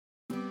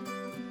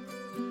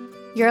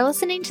You're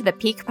listening to the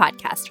Pique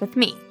Podcast with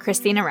me,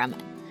 Christina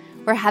Roman.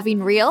 We're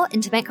having real,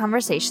 intimate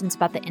conversations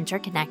about the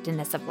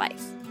interconnectedness of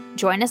life.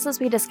 Join us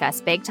as we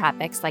discuss big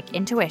topics like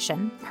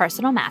intuition,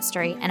 personal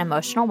mastery, and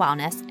emotional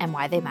wellness, and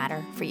why they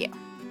matter for you.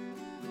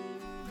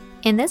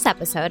 In this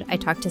episode, I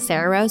talked to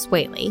Sara Rose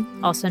Whaley,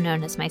 also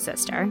known as my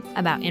sister,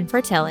 about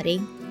infertility,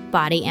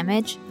 body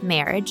image,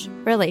 marriage,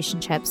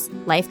 relationships,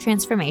 life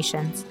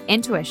transformations,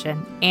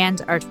 intuition,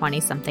 and our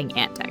 20-something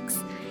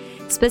antics.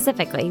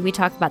 Specifically, we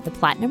talk about the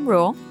platinum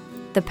rule,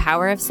 the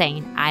power of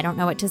saying, I don't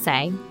know what to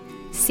say,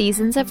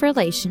 seasons of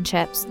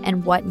relationships,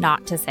 and what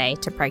not to say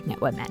to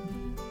pregnant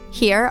women.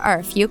 Here are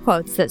a few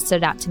quotes that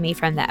stood out to me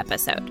from the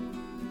episode.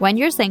 When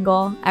you're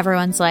single,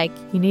 everyone's like,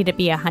 you need to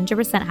be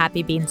 100%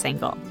 happy being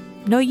single.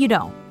 No, you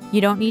don't. You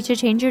don't need to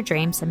change your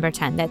dreams and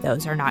pretend that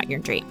those are not your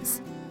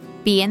dreams.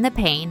 Be in the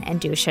pain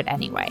and do shit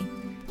anyway.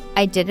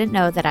 I didn't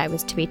know that I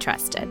was to be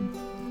trusted.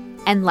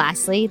 And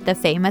lastly, the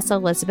famous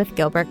Elizabeth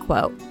Gilbert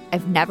quote,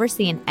 I've never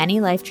seen any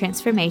life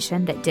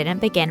transformation that didn't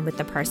begin with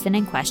the person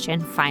in question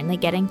finally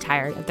getting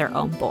tired of their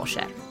own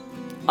bullshit.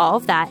 All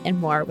of that and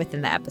more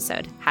within the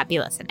episode. Happy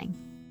listening.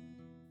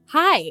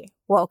 Hi,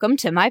 welcome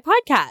to my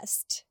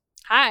podcast.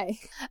 Hi,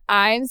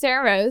 I'm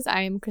Sara Rose.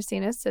 I am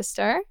Christina's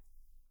sister.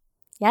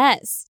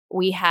 Yes,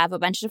 we have a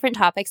bunch of different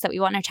topics that we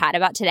want to chat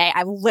about today.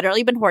 I've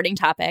literally been hoarding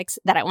topics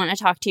that I want to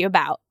talk to you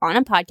about on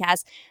a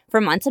podcast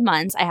for months and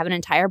months. I have an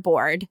entire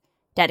board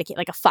dedicated,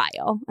 like a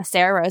file, a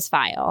Sara Rose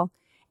file,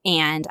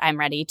 and I'm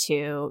ready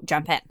to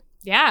jump in.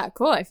 Yeah,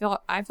 cool. I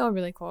feel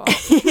really cool.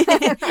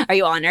 Are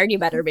you honored? You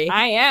better be.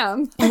 I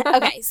am.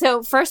 Okay,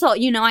 so first of all,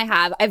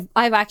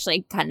 I've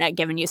actually kind of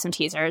given you some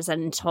teasers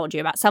and told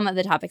you about some of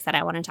the topics that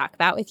I want to talk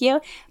about with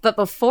you. But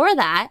before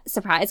that,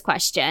 surprise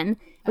question,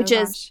 which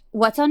is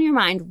what's on your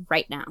mind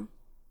right now?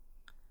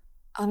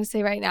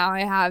 Honestly, right now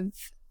I have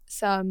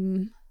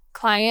some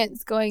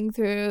clients going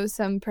through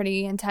some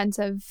pretty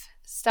intensive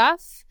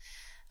stuff.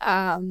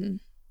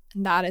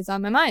 That is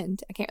on my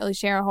mind. I can't really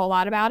share a whole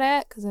lot about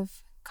it because of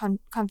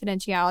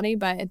confidentiality,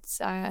 but it's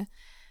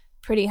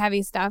pretty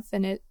heavy stuff,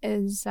 and it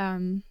is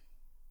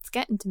it's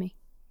getting to me.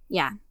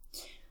 Yeah,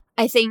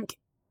 I think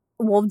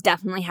we'll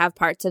definitely have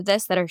parts of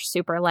this that are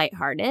super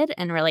lighthearted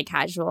and really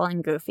casual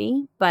and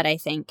goofy, but I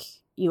think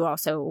you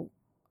also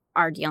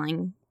are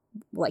dealing,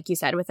 like you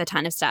said, with a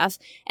ton of stuff,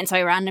 and so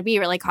I want to be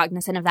really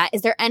cognizant of that.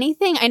 Is there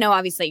anything, I know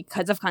obviously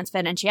because of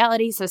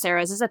confidentiality, so Sara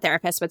Rose is a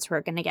therapist, which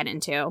we're going to get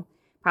into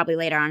probably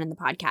later on in the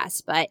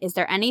podcast, but is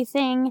there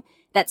anything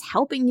that's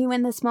helping you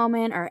in this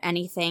moment, or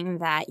anything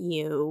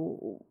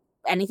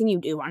you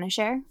do want to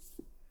share?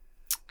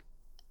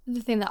 The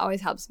thing that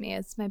always helps me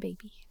is my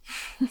baby.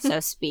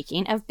 So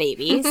speaking of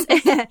babies,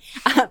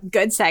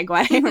 good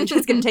segue. We're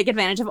just going to take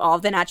advantage of all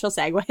of the natural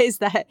segues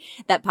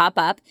that pop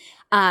up.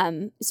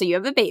 So you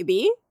have a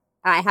baby.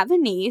 I have a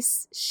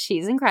niece.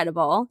 She's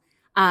incredible.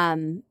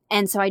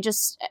 And so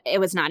it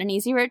was not an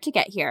easy road to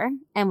get here.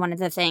 And one of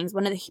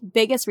the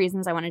biggest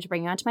reasons I wanted to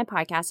bring you onto my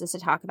podcast is to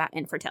talk about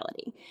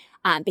infertility,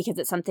 because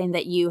it's something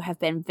that you have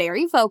been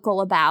very vocal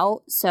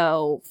about.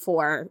 So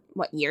for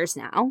years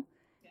now,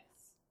 yes.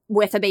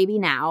 With a baby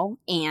now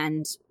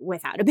and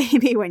without a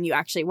baby when you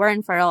actually were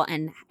infertile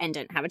and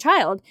didn't have a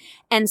child.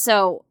 And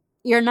so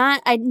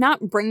I'm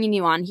not bringing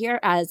you on here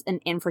as an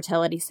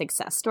infertility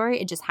success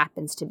story. It just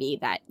happens to be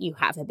that you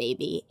have a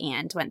baby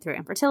and went through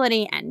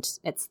infertility, and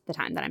it's the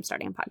time that I'm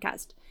starting a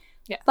podcast.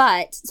 Yeah.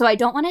 But so I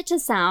don't want it to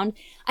sound,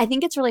 I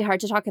think it's really hard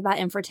to talk about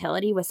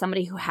infertility with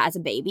somebody who has a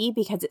baby,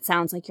 because it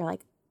sounds like you're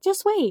like,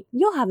 just wait,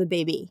 you'll have a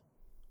baby.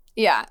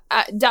 Yeah,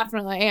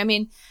 definitely. I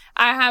mean,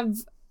 I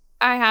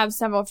have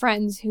several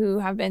friends who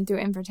have been through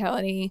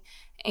infertility,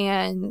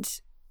 and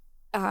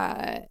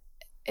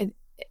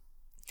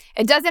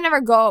it doesn't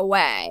ever go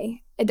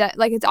away.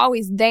 It's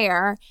always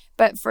there,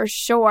 but for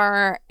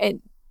sure,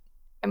 it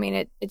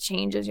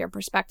changes your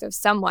perspective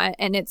somewhat.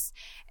 And it's,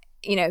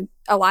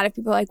 a lot of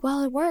people are like,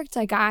 well, it worked.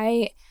 Like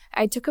I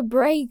took a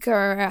break,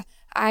 or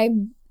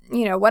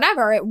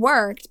whatever, it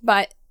worked.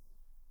 But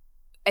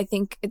I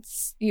think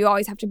you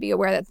always have to be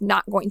aware that's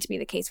not going to be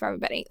the case for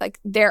everybody. Like,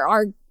 there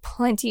are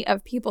plenty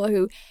of people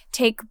who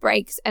take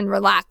breaks and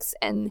relax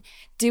and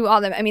do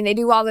they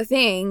do all the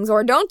things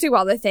or don't do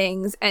all the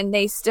things, and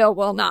they still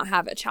will not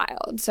have a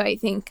child. So I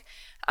think,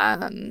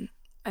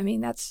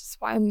 that's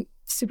why I'm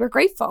super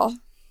grateful.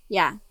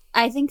 Yeah.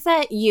 I think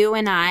that you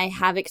and I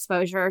have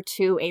exposure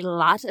to a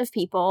lot of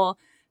people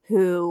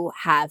who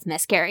have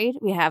miscarried.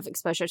 We have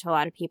exposure to a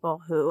lot of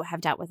people who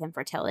have dealt with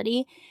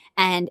infertility.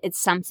 And it's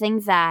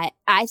something that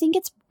I think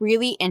it's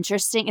really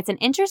interesting. It's an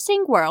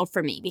interesting world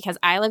for me because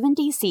I live in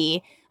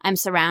DC. I'm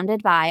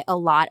surrounded by a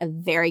lot of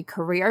very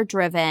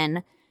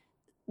career-driven,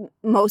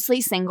 mostly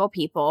single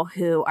people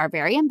who are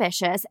very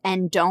ambitious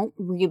and don't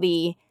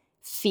really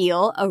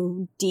feel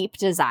a deep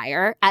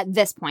desire, at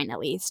this point at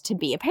least, to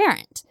be a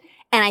parent.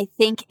 And I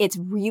think it's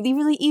really,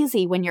 really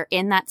easy when you're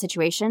in that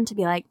situation to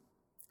be like,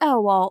 oh,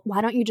 well,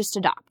 why don't you just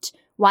adopt?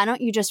 Why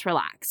don't you just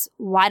relax?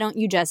 Why don't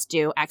you just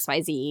do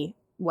XYZ,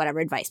 whatever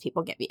advice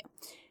people give you?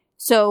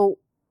 So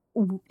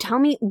tell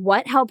me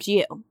what helped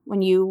you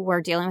when you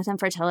were dealing with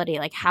infertility.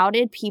 Like, how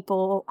could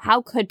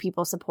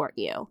people support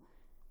you?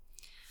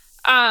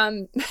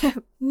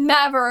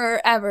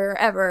 Never, ever,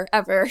 ever,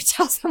 ever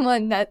tell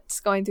someone that's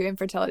going through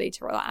infertility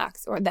to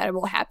relax or that it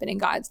will happen in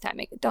God's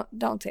timing.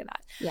 Don't say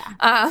that.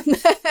 Yeah.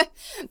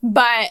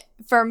 But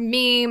for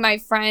me, my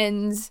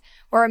friends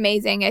were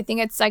amazing. I think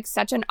it's like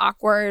such an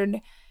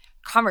awkward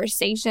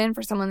conversation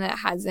for someone that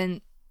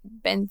hasn't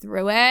been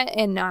through it.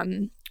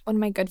 And one of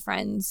my good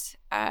friends,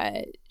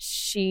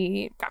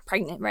 she got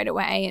pregnant right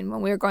away. And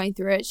when we were going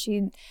through it,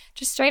 she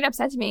just straight up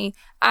said to me,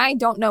 I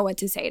don't know what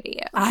to say to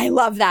you. I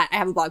love that. I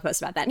have a blog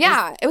post about that.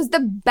 Yeah, it was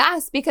the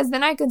best because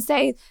then I could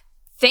say,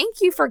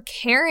 thank you for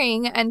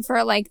caring and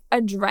for like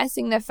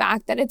addressing the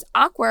fact that it's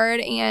awkward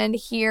and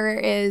here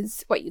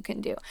is what you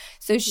can do.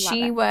 So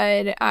she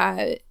would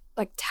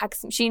like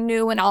text me. She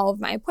knew when all of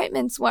my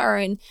appointments were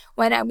and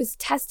when I was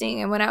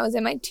testing and when I was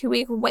in my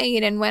 2-week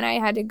wait and when I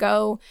had to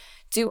go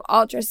do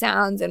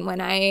ultrasounds and when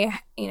I,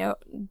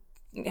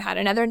 had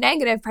another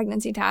negative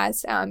pregnancy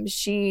test.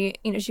 She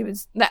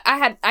was.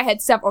 I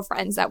had several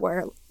friends that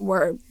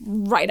were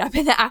right up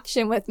in the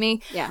action with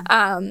me. Yeah.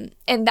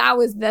 And that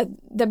was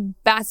the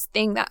best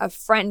thing that a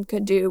friend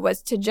could do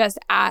was to just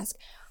ask,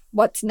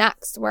 what's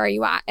next? Where are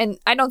you at? And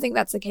I don't think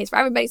that's the case for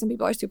everybody. Some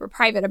people are super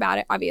private about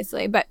it,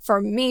 obviously. But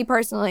for me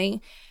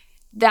personally,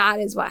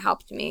 that is what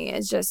helped me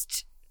is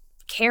just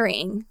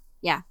caring.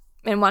 Yeah.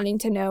 And wanting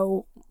to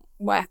know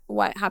what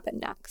happened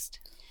next.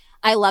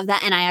 I love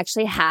that. And I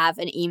actually have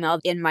an email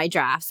in my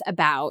drafts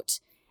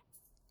about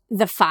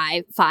the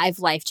five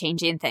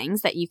life-changing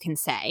things that you can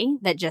say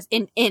that just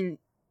in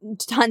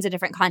tons of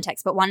different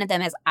contexts. But one of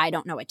them is, I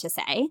don't know what to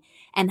say,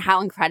 and how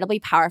incredibly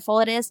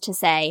powerful it is to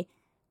say,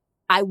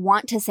 I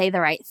want to say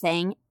the right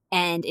thing.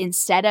 And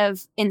instead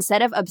of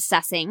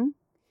obsessing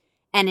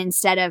and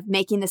instead of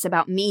making this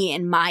about me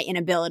and my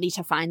inability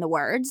to find the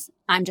words,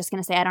 I'm just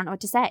going to say, I don't know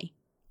what to say.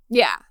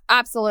 Yeah,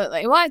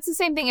 absolutely. Well, it's the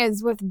same thing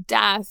as with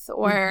death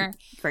or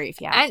grief.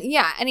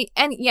 Yeah.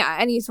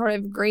 Any sort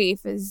of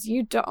grief is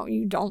you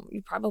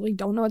probably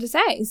don't know what to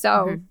say.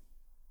 So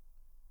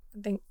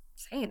I think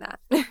saying that.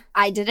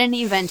 I didn't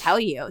even tell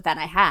you that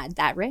I had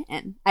that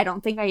written. I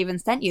don't think I even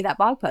sent you that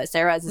blog post.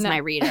 Sarah Rose is my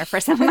reader for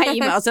some of my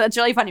emails. So it's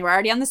really funny. We're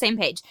already on the same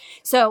page.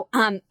 So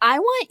I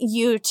want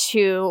you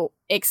to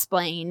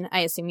explain, I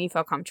assume you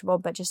feel comfortable,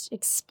 but just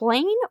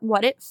explain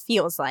what it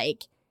feels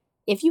like,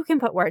 if you can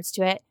put words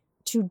to it,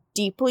 to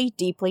deeply,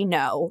 deeply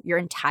know your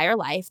entire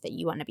life that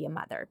you want to be a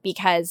mother.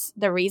 Because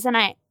the reason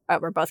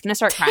we're both going to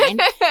start crying.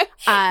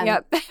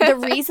 The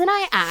reason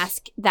I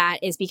ask that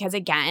is because,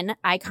 again,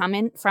 I come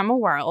in from a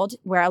world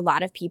where a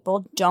lot of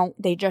people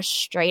they just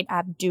straight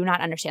up do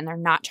not understand. They're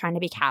not trying to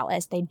be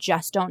callous. They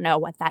just don't know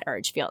what that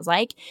urge feels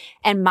like.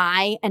 And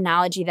my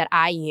analogy that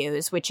I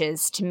use, which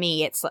is, to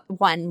me, it's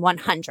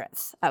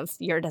 1/100th of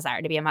your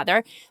desire to be a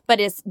mother,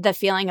 but it's the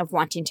feeling of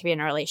wanting to be in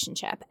a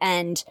relationship.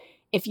 And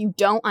if you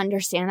don't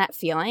understand that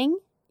feeling,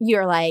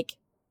 you're like,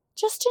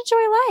 just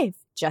enjoy life.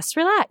 Just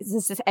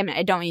relax.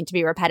 I don't mean to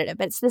be repetitive,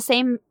 but it's the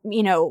same,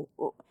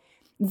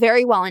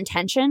 very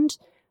well-intentioned,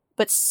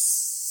 but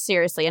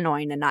seriously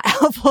annoying and not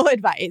helpful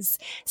advice.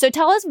 So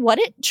tell us what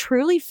it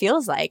truly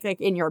feels like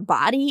in your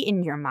body,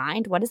 in your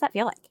mind. What does that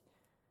feel like?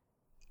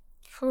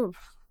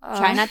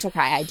 Try not to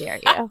cry. I dare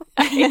you.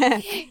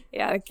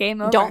 Yeah, it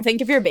came over. Don't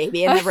think of your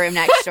baby in the room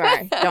next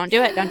door. Don't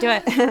do it. Don't do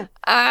it.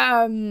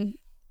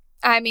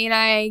 I mean,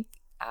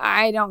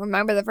 I don't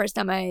remember the first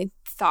time I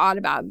thought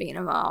about being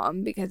a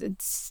mom because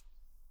it's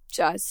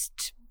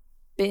just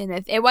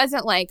been it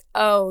wasn't like,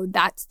 oh,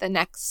 that's the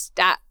next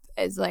step,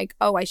 is like,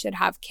 oh, I should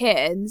have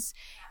kids.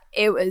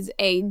 It was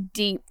a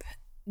deep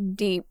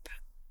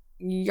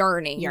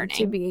yearning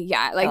to be,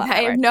 I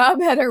have no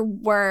better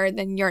word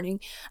than yearning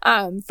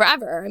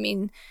forever. I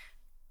mean,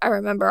 I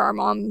remember our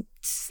mom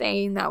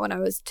saying that when I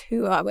was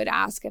 2, I would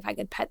ask if I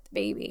could pet the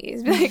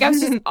babies. Like, I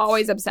was just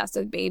always obsessed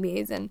with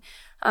babies. And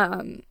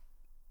I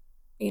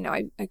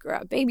grew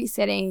up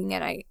babysitting,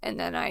 and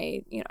then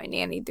I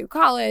nannied through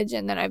college,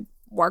 and then I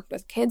worked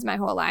with kids my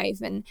whole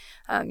life. And,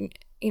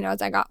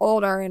 as I got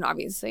older and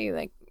obviously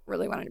like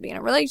really wanted to be in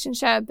a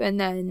relationship. And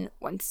then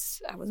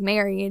once I was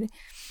married,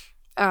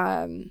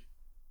 and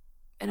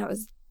I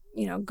was,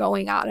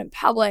 going out in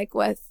public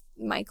with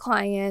my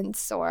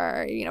clients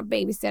or,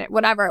 babysitting,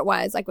 whatever it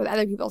was, like with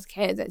other people's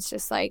kids, it's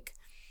just like,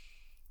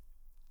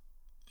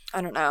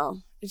 I don't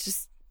know. It's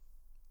just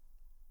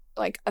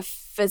like a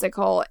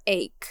physical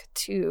ache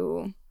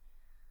to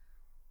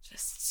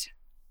just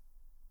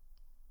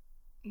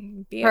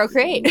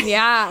procreate.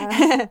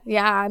 Yeah.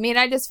 I mean,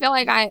 I just feel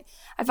like I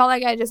felt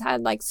like I just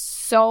had like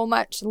so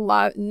much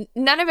love.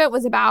 None of it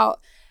was about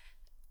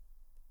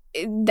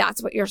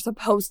that's what you're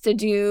supposed to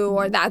do,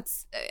 or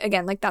that's,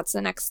 again, like that's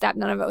the next step.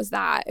 None of it was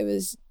that. It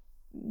was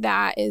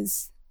that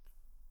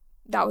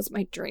was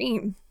my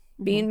dream.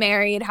 Being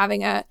married,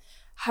 having a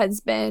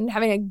husband,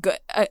 having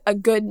a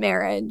good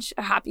marriage,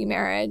 a happy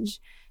marriage,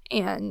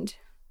 and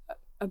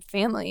a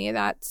family.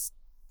 That's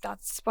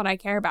what I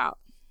care about.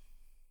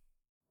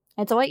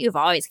 It's what you've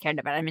always cared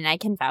about. I mean, I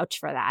can vouch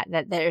for that.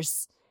 That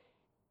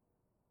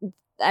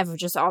I've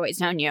just always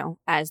known you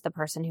as the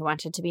person who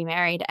wanted to be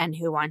married and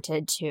who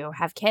wanted to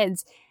have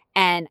kids.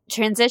 And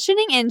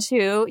transitioning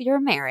into your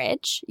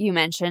marriage, you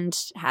mentioned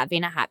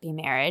having a happy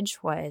marriage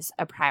was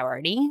a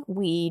priority.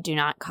 We do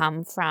not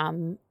come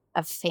from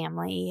a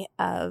family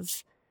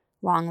of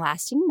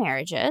long-lasting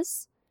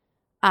marriages.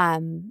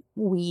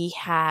 We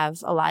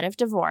have a lot of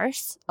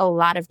divorce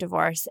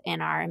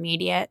in our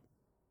immediate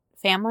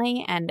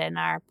family and in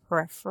our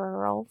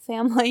peripheral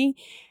family.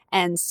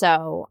 And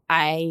so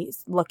I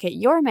look at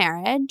your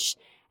marriage,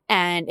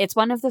 and it's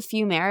one of the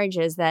few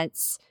marriages that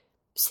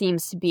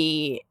seems to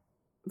be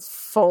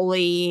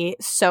fully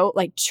so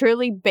like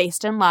truly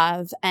based in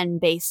love and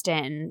based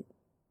in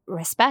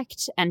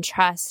respect and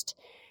trust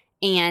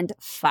and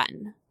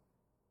fun.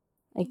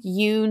 Like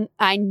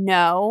I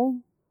know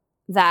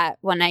that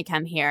when I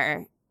come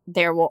here,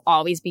 there will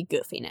always be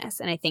goofiness.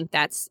 And I think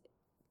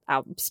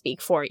I'll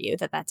speak for you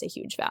that's a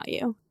huge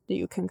value. Do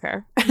you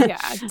concur?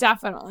 Yeah,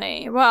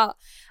 definitely. Well,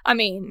 I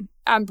mean,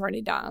 I'm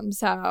pretty dumb,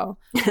 so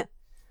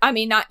I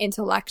mean, not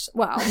intellectual.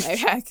 Well,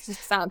 maybe I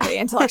sound pretty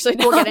intellectually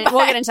dumb.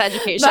 We'll get into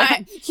education.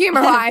 But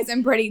humor-wise,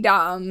 I'm pretty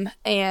dumb,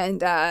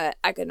 and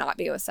I could not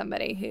be with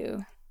somebody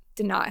who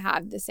did not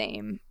have the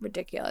same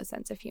ridiculous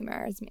sense of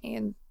humor as me,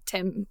 and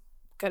Tim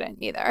couldn't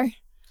either.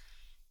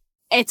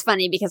 It's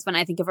funny because when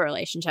I think of a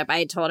relationship,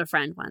 I told a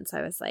friend once,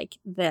 I was like,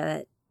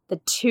 the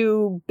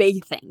two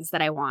big things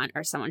that I want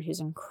are someone who's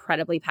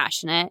incredibly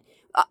passionate.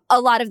 A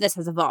lot of this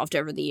has evolved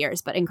over the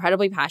years, but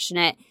incredibly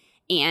passionate,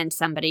 and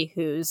somebody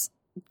who's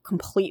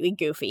completely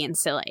goofy and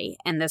silly.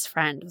 And this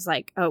friend was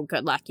like, oh,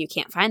 good luck. You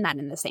can't find that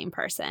in the same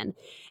person.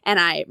 And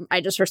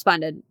I just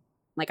responded,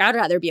 like, I'd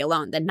rather be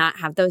alone than not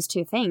have those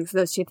two things.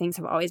 Those two things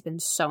have always been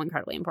so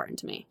incredibly important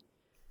to me.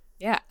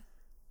 Yeah.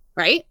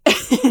 Right?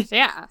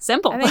 Yeah.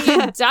 Simple. I think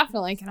you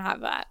definitely can have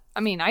that.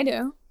 I mean, I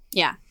do.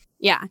 Yeah.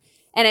 Yeah.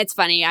 And it's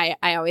funny.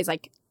 I always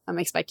I'm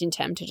expecting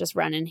Tim to just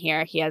run in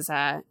here. He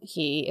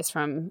is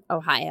from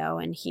Ohio,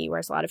 and he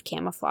wears a lot of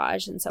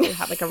camouflage. And so we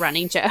have like a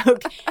running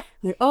joke.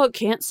 Like, oh,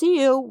 can't see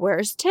you.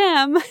 Where's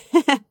Tim?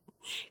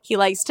 He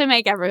likes to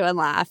make everyone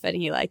laugh, and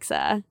he's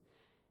a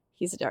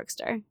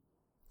jokester.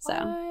 So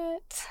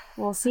what?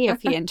 We'll see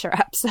if he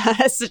interrupts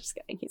us. Just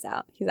kidding. He's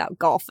out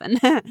golfing.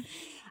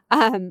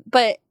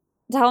 But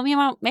tell me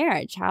about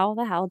marriage. How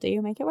the hell do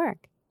you make it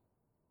work?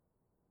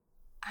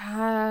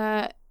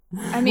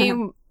 I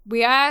mean,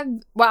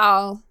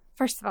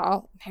 first of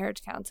all,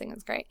 marriage counseling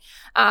is great.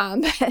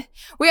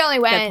 We only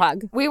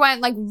went, we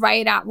went like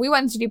right out, we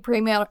wanted to do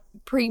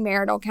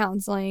premarital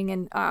counseling,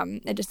 and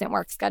it just didn't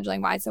work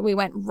scheduling wise. So we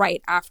went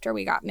right after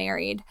we got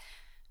married,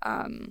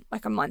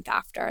 like a month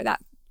after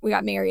that. We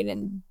got married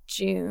in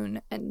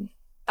June, and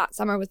that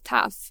summer was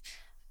tough.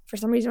 For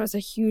some reason, it was a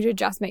huge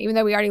adjustment, even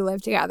though we already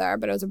lived together,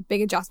 but it was a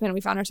big adjustment.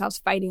 We found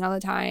ourselves fighting all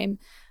the time,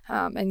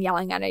 and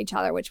yelling at each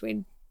other, which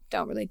we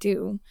don't really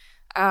do.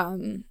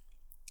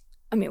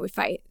 I mean, we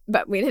fight,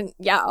 but we didn't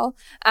yell.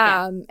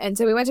 And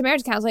so we went to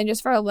marriage counseling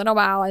just for a little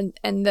while.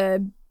 And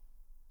the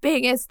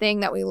biggest thing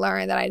that we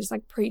learned that I just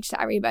like preach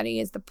to everybody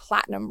is the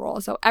platinum rule.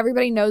 So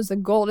everybody knows the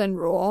golden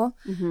rule,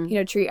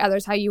 treat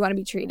others how you want to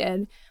be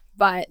treated.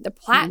 But the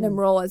platinum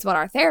rule is what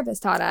our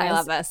therapist taught us. I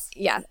love this.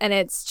 Yeah. And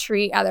it's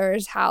treat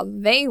others how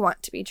they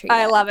want to be treated.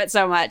 I love it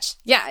so much.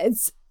 Yeah.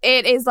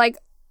 It is like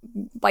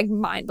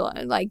mind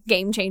blowing, like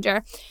game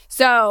changer.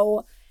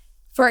 So,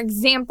 for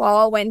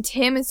example, when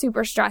Tim is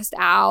super stressed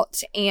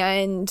out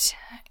and,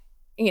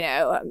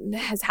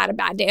 has had a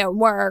bad day at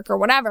work or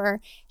whatever,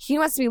 he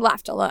wants to be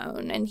left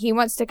alone, and he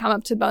wants to come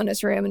up to the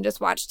bonus room and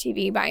just watch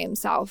TV by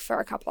himself for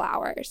a couple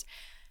hours.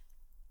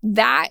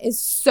 That is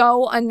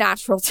so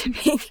unnatural to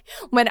me.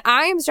 When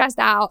I am stressed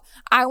out,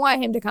 I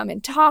want him to come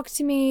and talk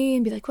to me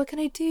and be like, what can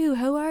I do?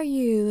 How are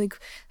you? Like,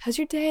 how's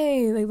your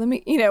day? Like, let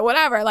me,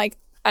 whatever. Like,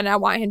 and I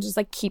want him to just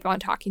like keep on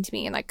talking to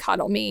me and like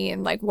cuddle me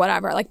and like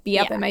whatever, like be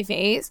up in my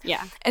face.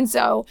 Yeah. And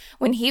so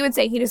when he would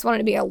say he just wanted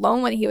to be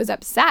alone when he was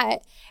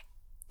upset,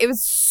 it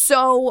was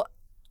so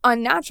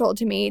unnatural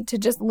to me to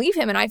just leave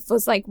him. And I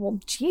was like, well,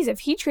 geez,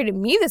 if he treated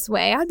me this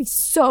way, I'd be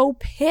so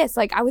pissed.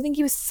 Like, I would think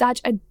he was such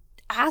an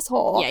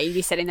asshole. Yeah, you'd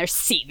be sitting there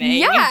seething.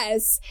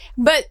 Yes.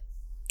 But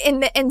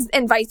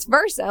and vice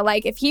versa.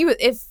 Like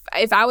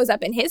if I was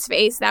up in his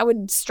face, that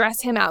would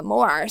stress him out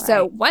more. Right.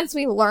 So once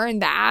we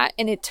learned that,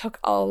 and it took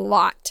a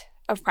lot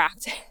of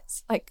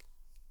practice, like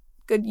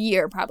good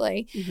year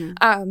probably.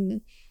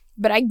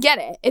 But I get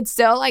it. It's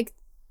still like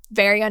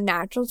very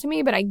unnatural to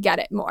me, but I get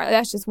it more.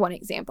 That's just one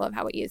example of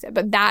how we use it.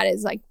 But that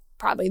is like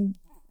probably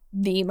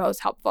the most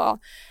helpful.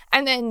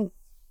 And then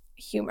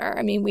humor.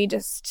 I mean, we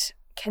just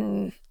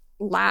can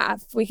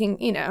laugh. We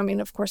can,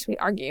 of course we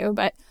argue,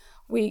 but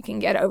we can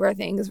get over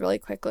things really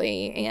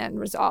quickly and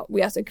resolve.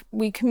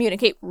 We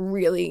communicate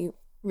really,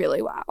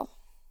 really well.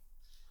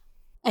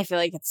 I feel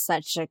like it's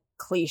such a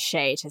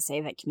cliche to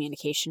say that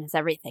communication is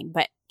everything,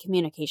 but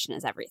communication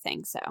is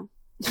everything. So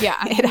yeah,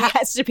 it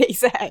has to be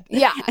said.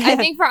 Yeah. I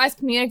think for us,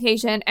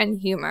 communication and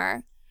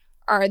humor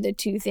are the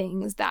two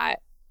things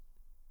that,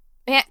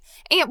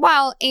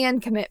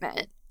 and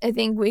commitment. I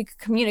think we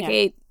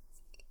communicate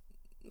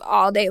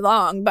all day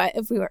long. But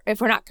if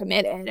we're not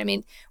committed, I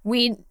mean,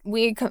 we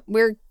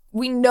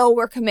know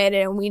we're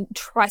committed and we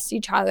trust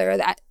each other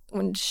that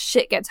when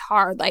shit gets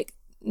hard, like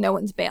no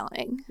one's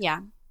bailing.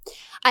 Yeah.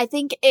 I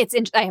think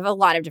I have a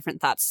lot of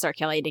different thoughts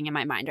circulating in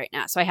my mind right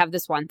now. So I have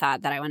this one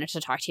thought that I wanted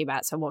to talk to you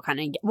about. So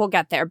we'll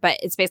get there. But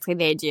it's basically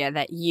the idea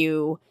that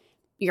you're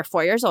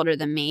 4 years older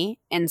than me.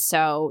 And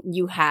so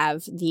you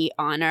have the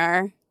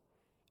honor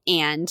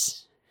and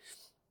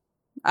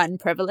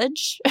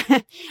unprivilege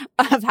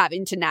of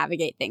having to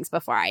navigate things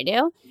before I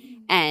do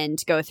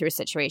and go through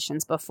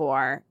situations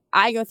before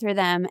I go through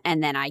them,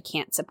 and then I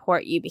can't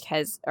support you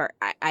or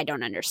I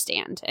don't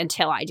understand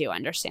until I do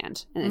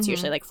understand. And it's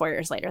usually like 4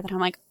 years later that I'm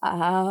like,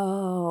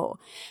 oh.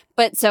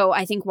 But so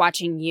I think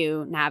watching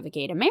you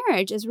navigate a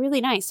marriage is really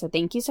nice. So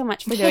thank you so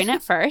much for doing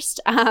it first.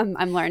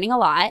 I'm learning a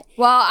lot.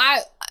 Well,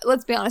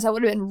 let's be honest, I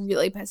would have been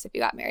really pissed if you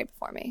got married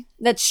before me.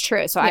 That's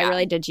true. So I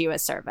really did you a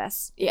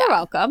service. Yeah. You're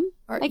welcome.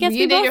 Or I guess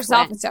you did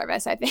yourself a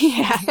service, I think.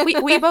 Yeah,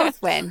 we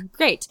both win.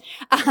 Great.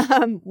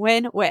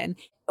 Win-win.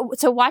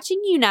 So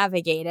watching you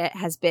navigate it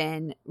has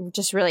been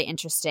just really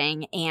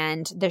interesting,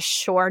 and the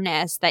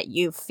sureness that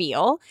you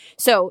feel.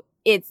 So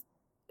I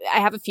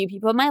have a few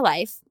people in my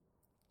life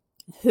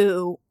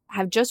who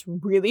have just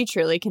really,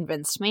 truly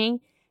convinced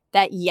me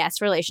that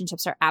yes,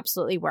 relationships are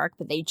absolutely work,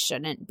 but they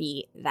shouldn't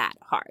be that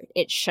hard.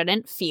 It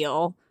shouldn't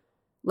feel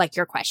like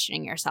you're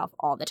questioning yourself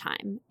all the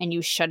time, and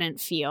you shouldn't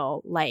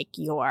feel like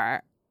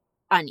you're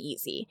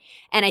uneasy.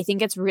 And I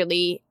think it's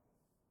really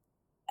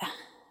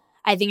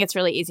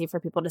easy for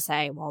people to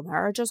say, well,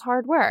 marriage is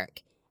hard work.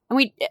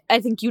 And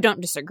I think you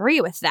don't disagree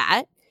with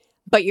that,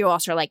 but you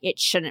also are like, it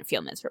shouldn't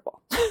feel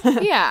miserable.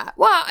 Yeah.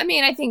 Well, I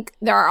mean, I think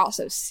there are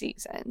also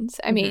seasons.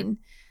 I mean,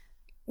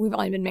 we've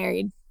only been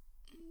married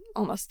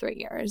almost 3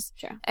 years.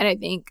 Sure. And I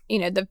think,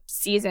 the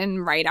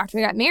season right after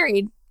we got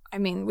married, I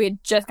mean, we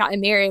had just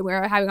gotten married. We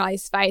were having all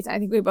these fights. And I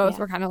think we both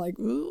were kind of like,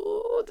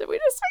 ooh, did we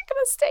just make a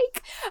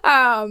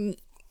mistake?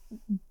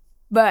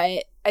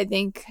 But I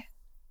think,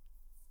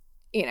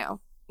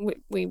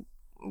 we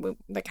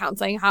the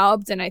counseling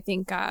helped, and I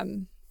think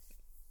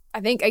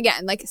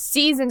again, like,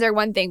 seasons are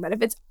one thing, but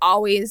if it's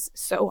always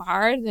so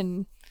hard,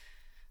 then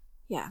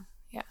yeah,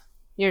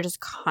 you're just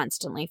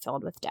constantly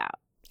filled with doubt.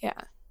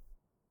 Yeah,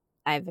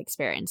 I've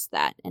experienced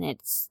that, and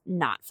it's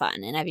not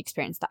fun. And I've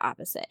experienced the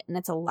opposite, and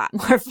it's a lot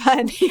more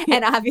fun.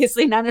 And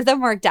obviously, none of them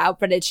worked out,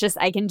 but it's just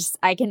I can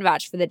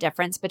vouch for the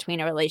difference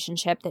between a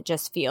relationship that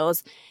just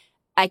feels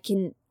I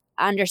can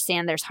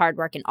understand there's hard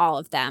work in all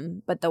of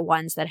them, but the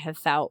ones that have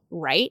felt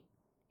right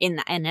in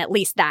at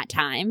least that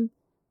time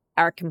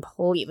are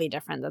completely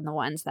different than the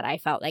ones that I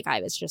felt like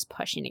I was just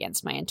pushing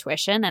against my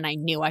intuition and I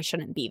knew I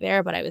shouldn't be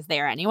there, but I was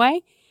there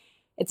anyway.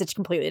 It's a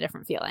completely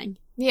different feeling.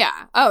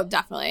 Yeah. Oh,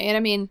 definitely. And I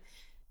mean,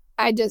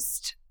 I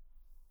don't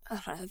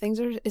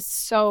know, it's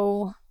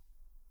so,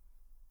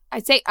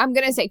 I'm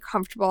going to say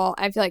comfortable.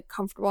 I feel like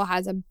comfortable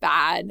has a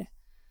bad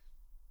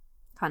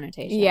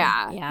connotation.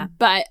 Yeah. Yeah.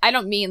 But I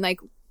don't mean like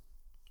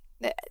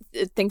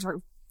things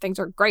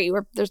are great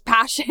where there's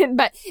passion,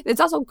 but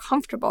it's also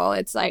comfortable.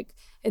 It's like,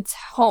 it's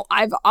home.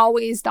 I've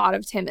always thought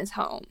of Tim as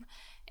home,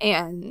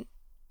 and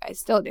I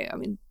still do. I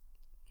mean,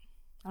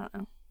 I don't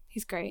know.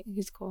 He's great.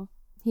 He's cool.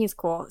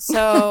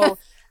 So,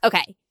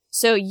 okay.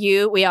 So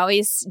we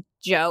always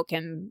joke,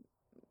 and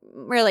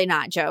really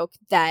not joke,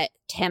 that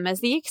Tim is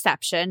the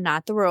exception,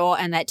 not the rule,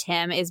 and that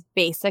Tim is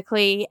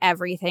basically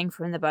everything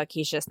from the book.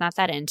 He's just not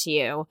that into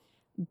you,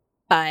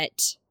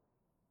 but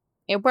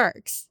it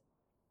works.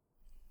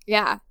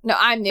 Yeah. No,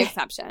 I'm the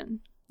exception.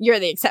 You're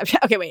the exception.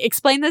 Okay, wait.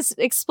 Explain this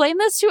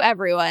to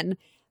everyone.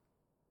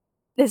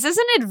 This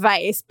isn't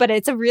advice, but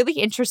it's a really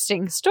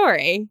interesting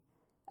story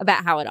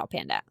about how it all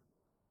panned out.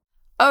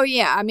 Oh,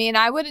 yeah. I mean,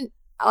 I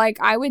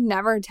would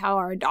never tell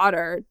our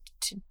daughter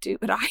to do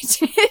what I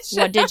did.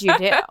 What did you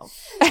do?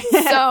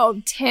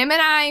 So Tim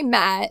and I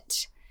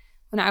met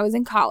when I was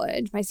in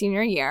college, my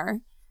senior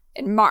year,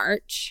 in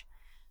March.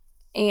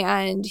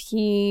 And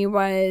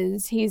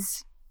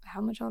he's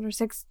how much older?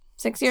 6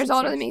 years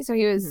older than me. So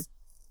he was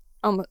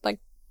almost like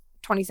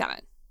 27.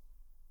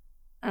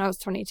 And I was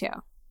 22.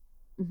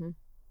 Mm-hmm.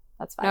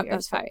 That's 5 nope, years.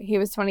 That's 5. He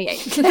was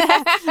 28.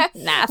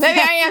 Math. Maybe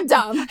I am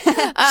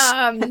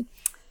dumb.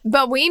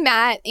 But we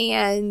met,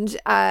 and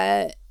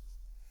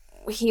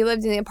he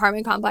lived in the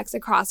apartment complex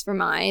across from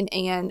mine,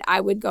 and I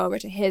would go over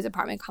to his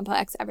apartment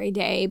complex every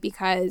day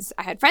because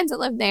I had friends that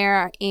lived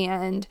there,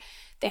 and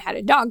they had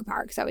a dog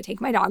park. So I would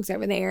take my dogs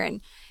over there,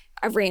 and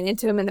I ran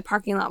into him in the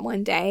parking lot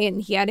one day,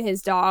 and he had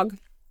his dog.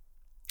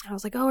 I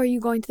was like, oh, are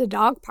you going to the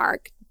dog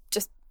park?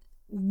 Just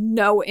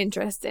no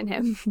interest in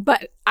him.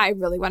 But I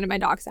really wanted my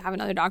dogs to have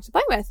another dog to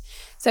play with.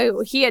 So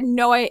he didn't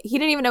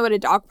even know what a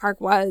dog park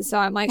was. So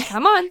I'm like,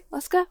 come on,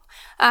 let's go.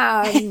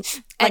 Like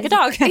a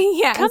dog.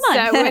 Yeah. Come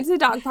on. So we went to the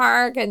dog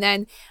park, and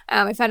then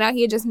I found out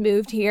he had just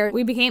moved here.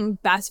 We became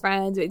best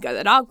friends. We'd go to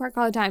the dog park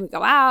all the time. We'd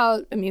go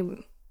out. I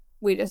mean,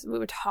 we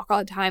would talk all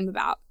the time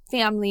about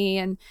family,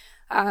 and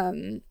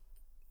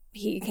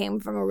he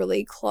came from a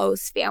really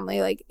close family,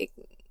 like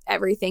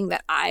everything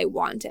that I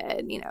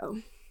wanted,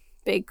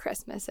 big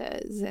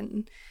Christmases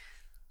and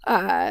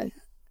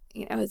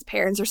His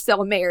parents are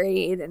still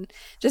married and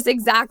just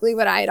exactly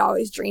what I had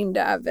always dreamed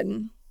of.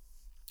 And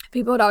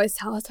people would always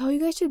tell us, oh, you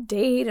guys should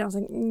date. And I was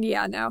like,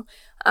 yeah, no.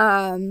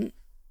 And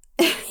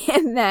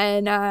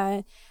then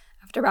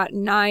after about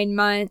 8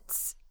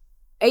 months,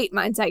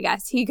 I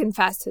guess, he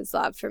confessed his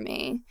love for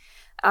me.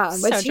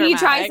 Which he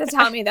tries to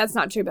tell me that's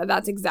not true, but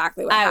that's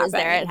exactly what happened. I was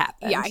there. It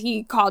happened. Yeah,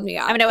 he called me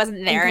up. I mean, I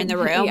wasn't there in the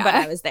room, but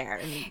I was there.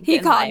 He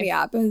called me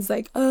up and was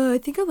like, oh, I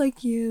think I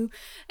like you.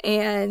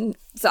 And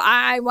so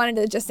I wanted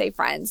to just stay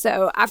friends.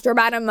 So after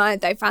about a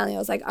month, I finally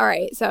was like, all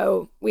right.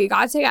 So we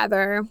got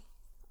together.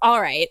 All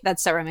right.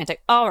 That's so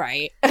romantic. All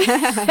right.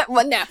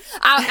 Well, no.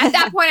 At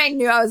that point, I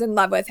knew I was in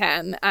love with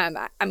him.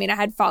 I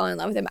had fallen in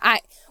love with him.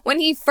 When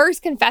he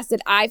first confessed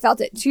it, I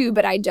felt it too,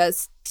 but I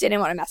just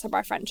didn't want to mess up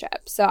our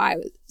friendship. So I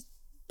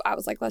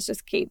was like, let's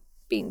just keep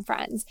being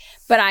friends.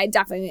 But I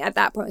definitely, at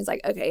that point, was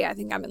like, okay, yeah, I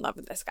think I'm in love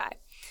with this guy.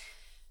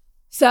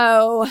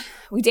 So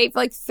we date for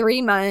like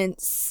 3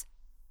 months.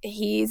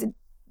 He's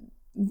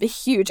a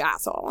huge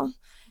asshole.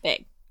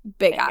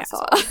 Big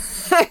asshole.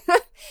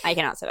 I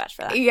cannot say much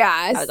for that. Yeah.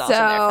 I was also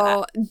there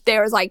for that.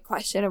 There was like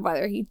question of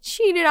whether he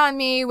cheated on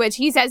me, which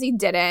he says he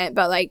didn't,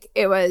 but like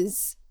it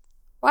was...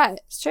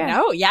 What? It's true.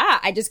 No, yeah.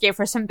 I just gave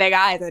her some big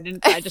eyes.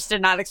 I just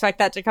did not expect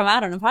that to come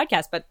out on a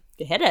podcast, but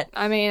it hit it.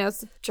 I mean,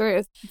 that's the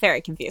truth. Very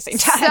confusing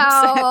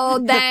times. So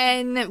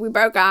then we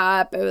broke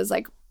up. It was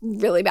like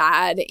really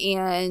bad.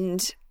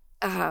 And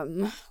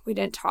we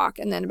didn't talk.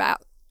 And then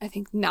about, I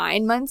think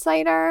 9 months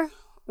later,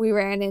 we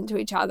ran into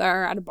each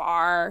other at a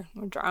bar.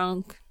 We're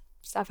drunk.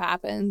 Stuff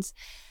happens.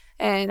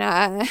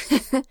 And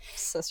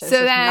sisters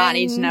so then, not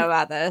need to know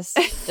about this.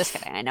 Just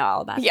kidding. I know all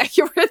about it. Yeah,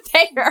 you were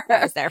there.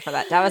 I was there for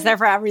that. I was there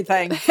for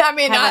everything. I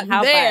mean, Heaven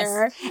not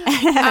there.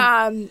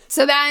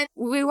 So then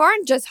we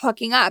weren't just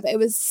hooking up. It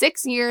was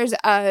 6 years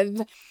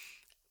of,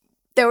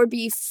 there would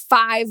be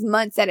 5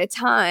 months at a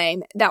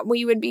time that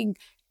we would be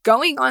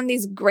going on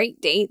these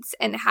great dates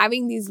and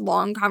having these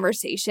long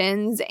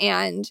conversations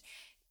and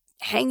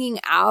hanging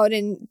out,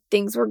 and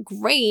things were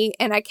great.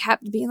 And I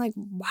kept being like,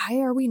 why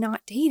are we not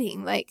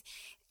dating? Like,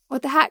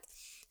 what the heck?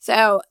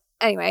 So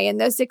anyway, in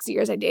those 6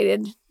 years, I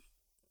dated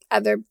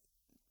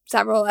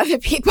several other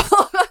people.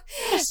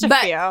 Just a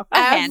but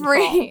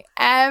few.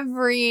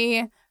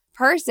 every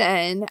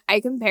person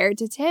I compared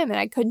to Tim, and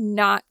I could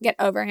not get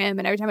over him.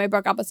 And every time I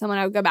broke up with someone,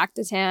 I would go back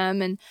to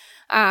Tim.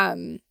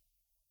 And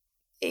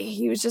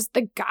he was just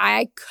the guy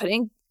I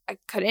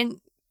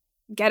couldn't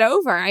get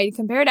over. I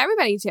compared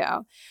everybody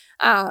to.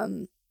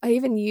 I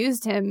even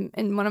used him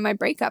in one of my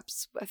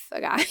breakups with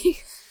a guy.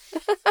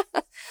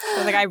 I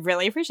was like, I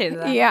really appreciated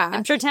that. Yeah.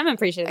 I'm sure Tim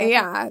appreciated that.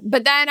 Yeah.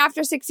 But then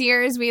after 6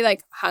 years, we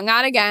like hung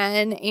out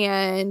again.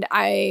 And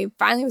I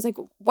finally was like,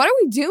 what are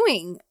we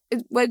doing?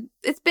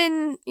 It's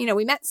been,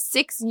 we met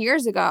 6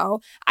 years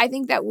ago. I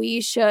think that we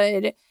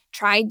should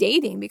try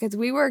dating because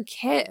we were a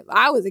kid.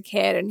 I was a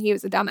kid and he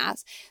was a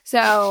dumbass.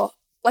 So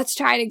let's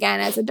try it again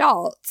as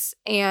adults.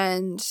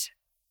 And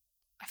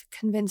I've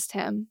convinced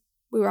him.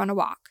 We were on a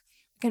walk.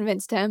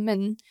 Convinced him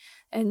and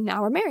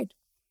now we're married.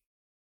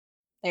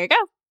 There you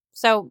go.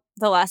 So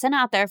the lesson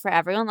out there for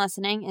everyone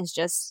listening is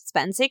just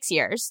spend 6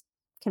 years,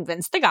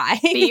 convince the guy.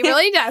 Be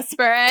really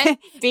desperate.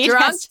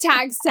 Drunk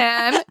text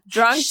him.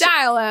 Drunk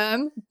dial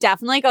him.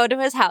 Definitely go to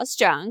his house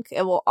drunk.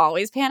 It will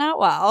always pan out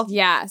well.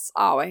 Yes,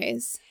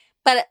 always.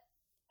 But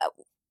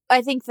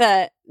I think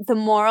the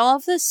moral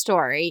of the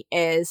story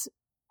is,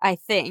 I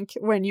think,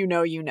 when you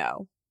know, you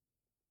know.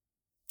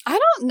 I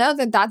don't know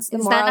that that's the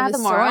moral of the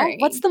story.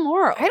 What's the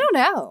moral? I don't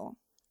know.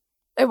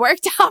 It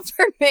worked out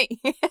for me.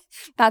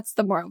 That's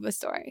the moral of the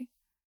story.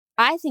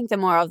 I think the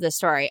moral of the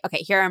story, okay,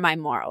 here are my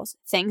morals.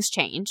 Things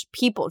change.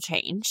 People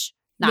change.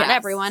 Not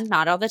everyone,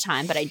 not all the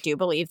time, but I do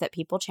believe that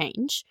people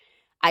change.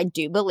 I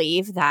do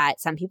believe that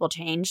some people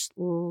change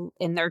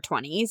in their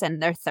 20s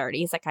and their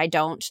 30s. Like, Tim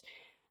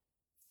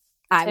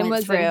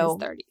was in his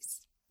 30s.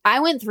 I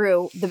went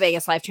through the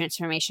biggest life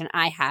transformation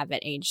I have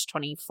at age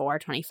 24,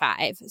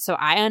 25. So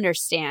I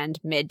understand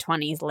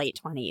mid-20s,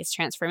 late 20s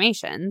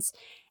transformations.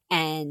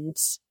 And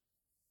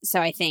so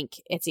I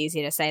think it's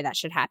easy to say that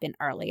should happen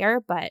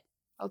earlier, but...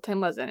 Well, Tim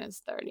was in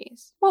his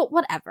 30s. Well,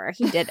 whatever.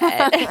 He did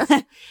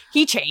it.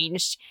 He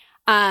changed.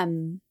 I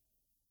don't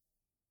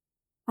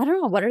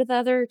know. What are the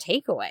other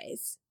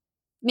takeaways?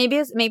 Maybe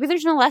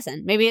there's no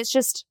lesson. Maybe it's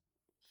just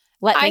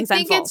let things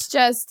unfold. I think it's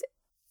just...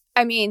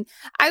 I mean,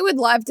 I would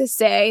love to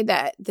say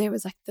that there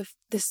was like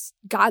this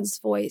God's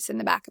voice in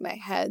the back of my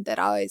head that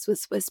always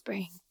was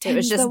whispering. It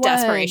was just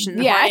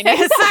desperation. Yeah,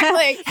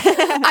 exactly.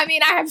 I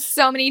mean, I have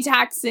so many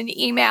texts and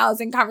emails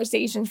and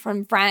conversations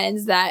from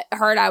friends that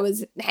heard I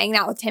was hanging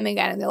out with Tim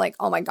again. And they're like,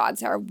 oh my God,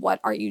 Sarah,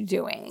 what are you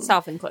doing?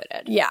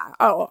 Self-included. Yeah.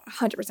 Oh,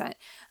 100%.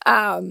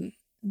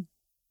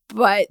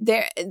 But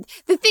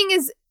the thing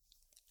is,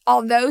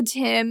 although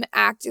Tim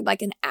acted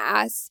like an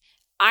ass,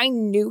 I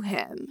knew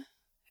him.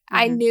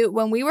 I knew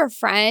when we were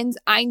friends,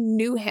 I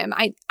knew him.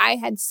 I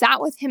had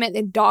sat with him at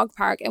the dog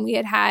park and we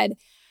had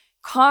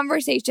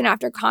conversation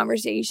after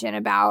conversation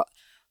about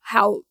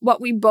how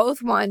what we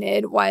both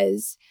wanted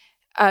was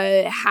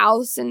a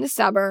house in the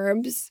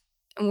suburbs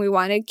and we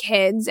wanted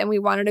kids, and we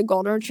wanted a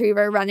golden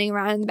retriever running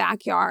around in the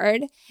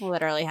backyard.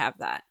 Literally have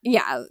that.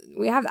 Yeah,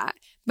 we have that.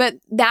 But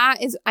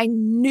I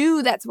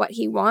knew that's what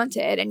he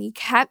wanted, and he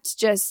kept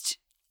just,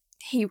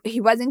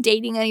 he wasn't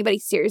dating anybody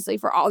seriously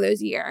for all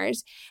those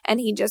years, and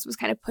he just was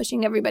kind of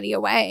pushing everybody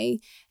away,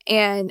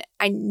 and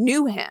I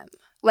knew him.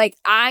 Like,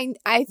 I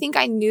think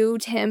I knew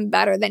Tim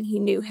better than he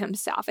knew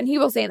himself, and he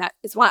will say that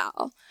as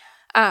well.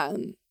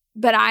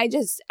 But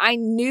I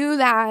knew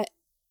that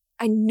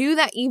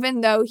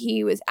even though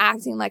he was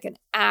acting like an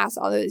ass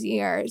all those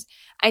years,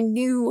 I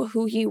knew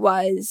who he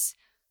was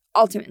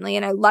ultimately,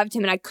 and I loved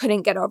him, and I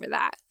couldn't get over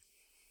that.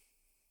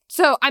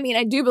 So, I mean,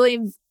 I do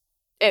believe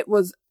it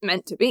was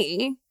meant to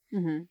be.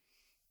 Mm-hmm.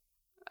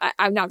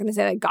 I'm not going to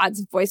say that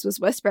God's voice was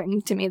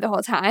whispering to me the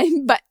whole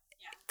time, but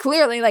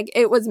clearly, like,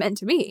 it was meant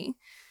to be.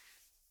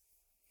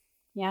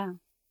 Yeah.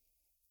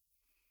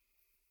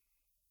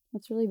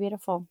 That's really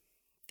beautiful.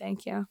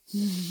 Thank you.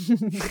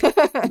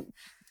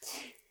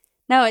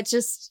 No, it's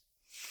just...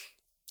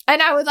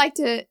 And I would like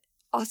to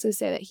also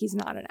say that he's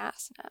not an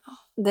ass now.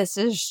 This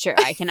is true.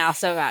 I can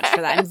also vouch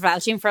for that. I'm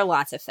vouching for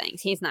lots of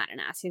things. He's not an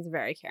ass. He's a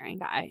very caring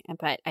guy.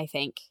 But I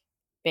think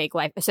big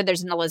life... So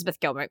there's an Elizabeth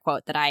Gilbert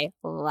quote that I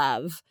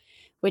love,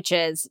 which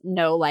is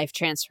no life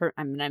transfer...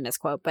 I'm going to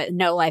misquote, but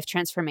no life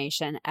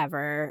transformation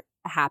ever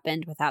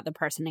happened without the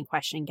person in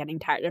question getting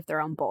tired of their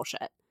own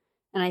bullshit.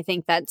 And I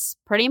think that's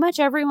pretty much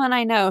everyone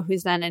I know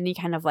who's done any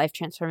kind of life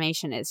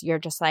transformation is you're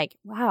just like,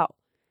 wow,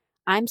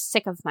 I'm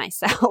sick of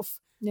myself.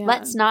 Yeah.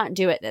 Let's not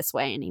do it this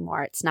way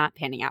anymore. It's not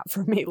panning out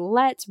for me.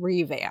 Let's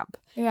revamp.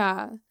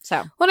 Yeah.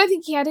 So. Well, I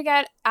think he had to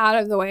get out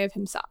of the way of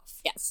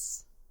himself.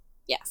 Yes.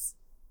 Yes.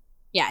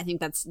 Yeah, I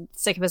think that's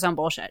sick of his own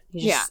bullshit.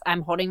 He's just,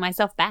 I'm holding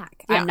myself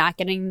back. Yeah. I'm not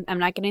having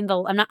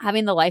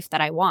the life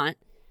that I want.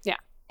 Yeah.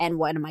 And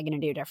what am I going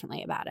to do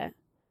differently about it?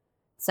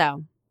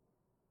 So,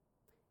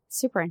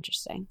 super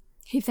interesting.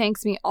 He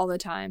thanks me all the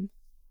time.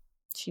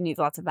 She needs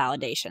lots of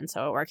validation,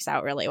 so it works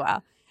out really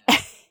well.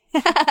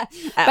 But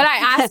I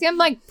ask him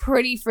like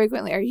pretty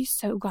frequently, are you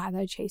so glad that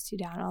I chased you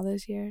down all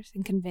those years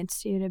and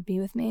convinced you to be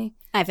with me?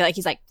 I feel like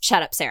he's like,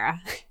 shut up,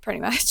 Sarah. Pretty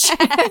much.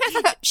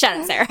 Shut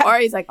up, Sarah. Or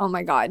he's like, oh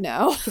my God,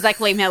 no. He's like,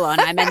 leave me alone.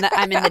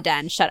 I'm in the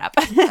den. Shut up.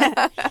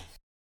 I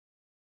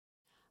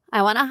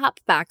want to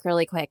hop back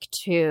really quick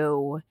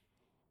to,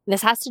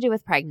 this has to do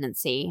with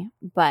pregnancy,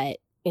 but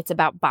it's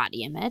about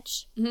body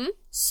image. Mm-hmm.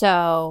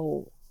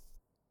 So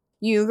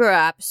you grew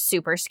up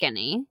super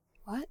skinny.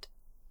 What?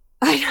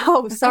 I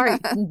know. Sorry.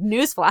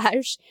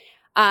 Newsflash.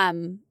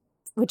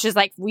 Which is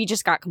like, we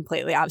just got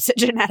completely opposite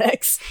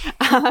genetics.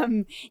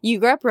 You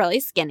grew up really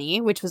skinny,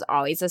 which was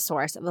always a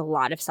source of a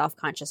lot of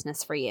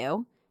self-consciousness for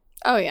you.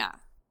 Oh, yeah.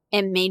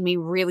 It made me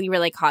really,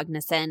 really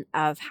cognizant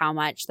of how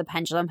much the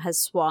pendulum has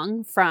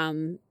swung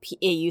from,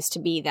 it used to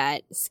be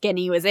that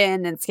skinny was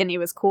in and skinny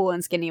was cool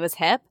and skinny was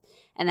hip.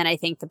 And then I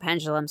think the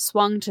pendulum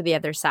swung to the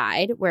other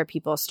side where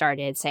people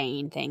started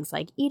saying things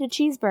like, eat a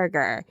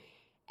cheeseburger,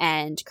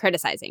 and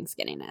criticizing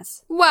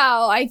skinniness.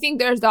 Well, I think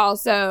there's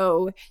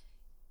also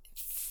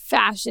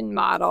fashion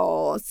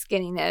model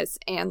skinniness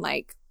and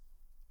like,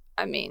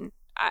 I mean,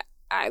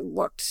 I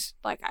looked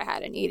like I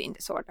had an eating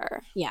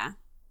disorder. Yeah.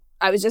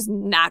 I was just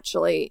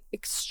naturally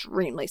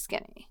extremely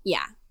skinny.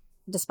 Yeah.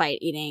 Despite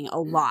eating a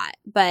lot.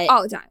 But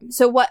all the time.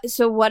 So what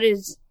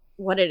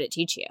did it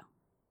teach you?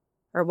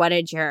 Or what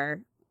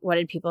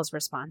did people's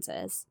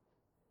responses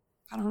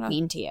I don't know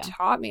mean to you?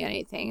 Taught me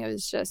anything. It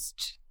was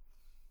just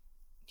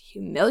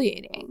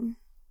humiliating.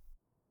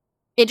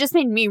 It just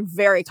made me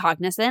very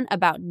cognizant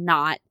about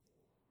not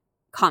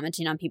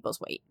commenting on people's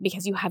weight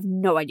because you have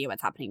no idea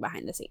what's happening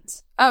behind the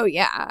scenes. Oh,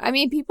 yeah. I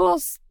mean,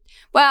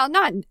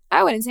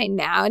 I wouldn't say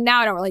now.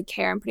 Now I don't really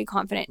care. I'm pretty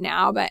confident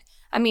now. But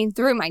I mean,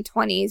 through my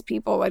 20s,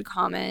 people would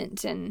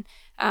comment and,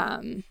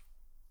 have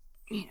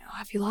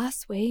you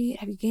lost weight?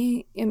 Have you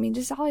gained? I mean,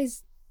 just all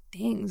these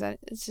things.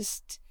 It's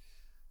just,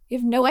 you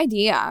have no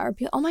idea. Or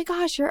people, oh my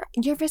gosh, your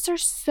wrists are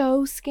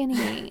so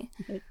skinny.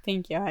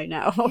 Thank you. I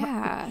know.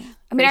 Yeah.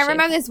 I mean, I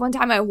remember this one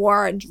time I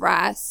wore a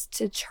dress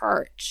to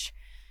church.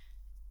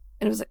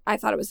 And it was, I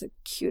thought it was the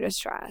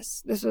cutest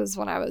dress. This was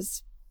when I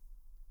was,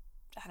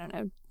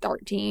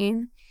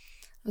 13.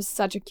 It was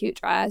such a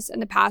cute dress.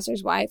 And the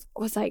pastor's wife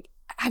was like,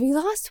 have you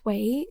lost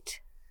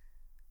weight?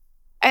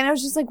 And I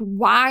was just like,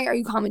 why are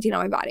you commenting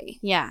on my body?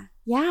 Yeah.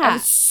 Yeah. I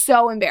was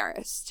so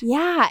embarrassed.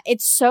 Yeah.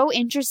 It's so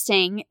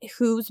interesting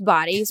whose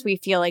bodies we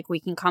feel like we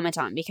can comment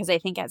on, because I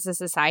think as a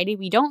society,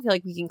 we don't feel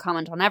like we can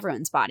comment on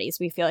everyone's bodies.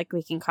 We feel like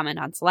we can comment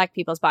on select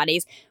people's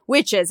bodies,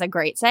 which is a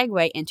great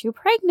segue into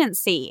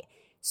pregnancy.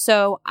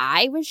 So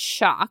I was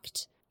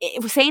shocked.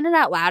 Saying it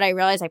out loud, I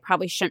realized I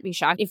probably shouldn't be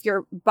shocked. If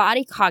you're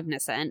body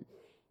cognizant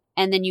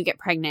and then you get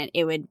pregnant,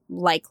 it would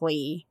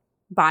likely,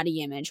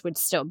 body image would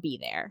still be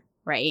there,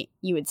 right?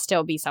 You would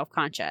still be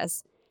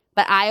self-conscious.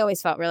 But I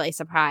always felt really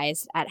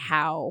surprised at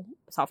how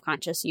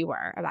self-conscious you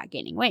were about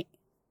gaining weight.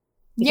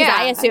 Because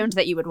I assumed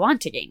that you would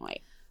want to gain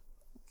weight.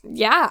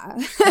 Yeah.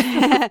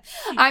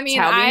 I mean,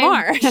 Tell me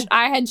more.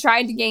 I had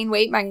tried to gain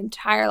weight my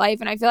entire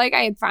life, and I feel like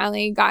I had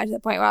finally got to the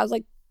point where I was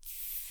like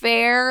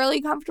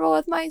fairly comfortable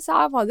with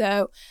myself,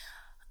 although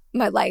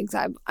my legs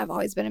I've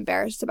always been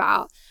embarrassed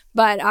about.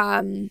 But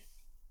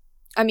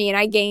I mean,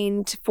 I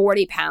gained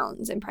 40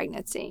 pounds in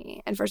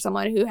pregnancy. And for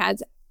someone who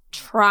has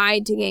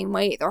tried to gain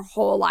weight their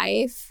whole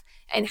life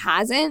and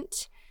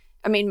hasn't,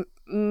 I mean,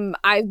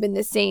 I've been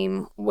the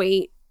same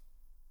weight.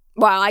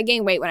 Well, I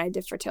gained weight when I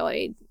did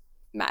fertility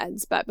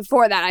meds, but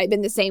before that, I'd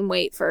been the same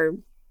weight for,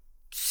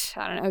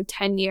 I don't know,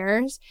 10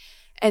 years.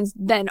 And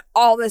then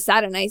all of a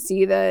sudden, I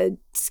see the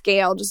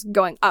scale just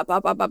going up.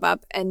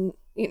 And,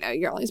 you know,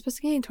 you're only supposed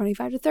to gain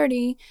 25 to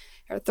 30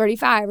 or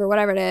 35 or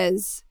whatever it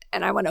is.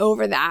 And I went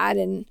over that.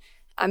 And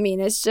I mean,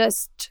 it's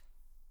just,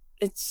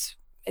 it's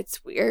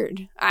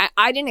weird.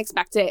 I didn't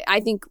expect it.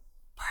 I think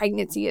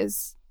pregnancy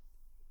is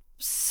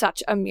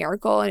such a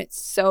miracle and it's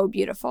so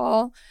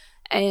beautiful.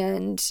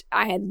 And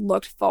I had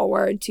looked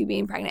forward to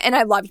being pregnant. And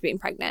I loved being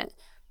pregnant.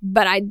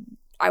 But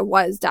I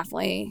was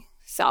definitely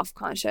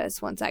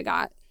self-conscious once I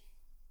got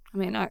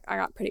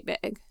pretty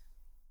big.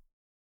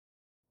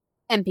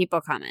 And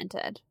people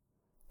commented.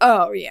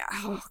 Oh, yeah.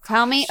 Oh,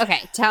 tell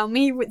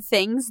me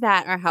things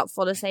that are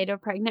helpful to say to a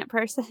pregnant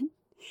person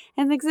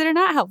and things that are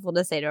not helpful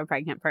to say to a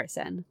pregnant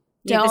person.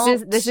 Yeah,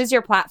 this is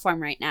your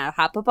platform right now.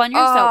 Hop up on your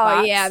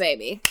soapbox. Oh, yeah,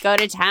 baby. Go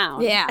to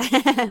town.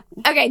 Yeah.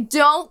 Okay,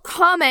 don't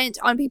comment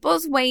on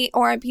people's weight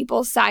or on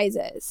people's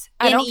sizes.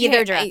 In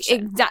either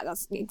direction.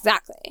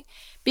 Exactly.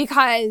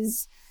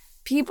 Because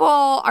people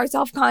are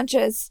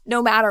self-conscious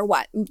no matter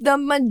what. The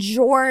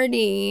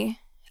majority,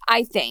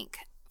 I think,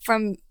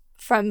 from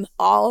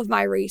all of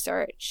my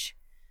research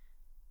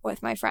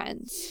with my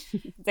friends.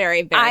 Very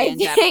in-depth,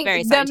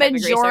 very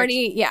scientific research.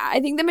 I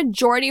think the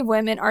majority of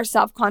women are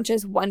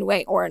self-conscious one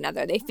way or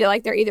another. They feel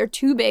like they're either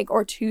too big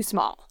or too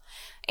small.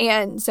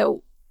 And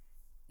so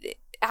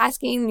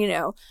asking, you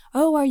know,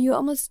 oh, are you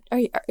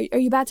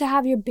about to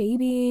have your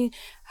baby?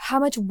 How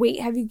much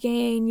weight have you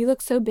gained? You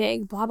look so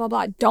big, blah, blah,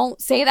 blah. Don't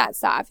say that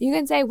stuff. You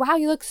can say, wow,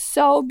 you look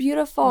so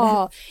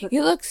beautiful.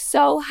 You look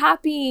so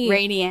happy.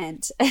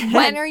 Radiant.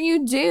 When are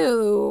you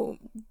due?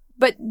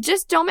 But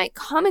just don't make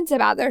comments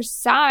about their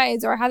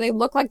size or how they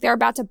look like they're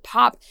about to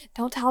pop.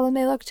 Don't tell them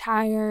they look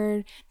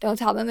tired. Don't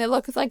tell them they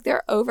look like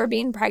they're over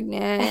being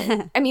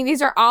pregnant. I mean,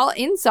 these are all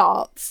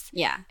insults.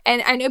 Yeah.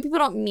 And I know people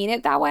don't mean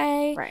it that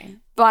way. Right.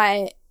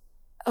 But,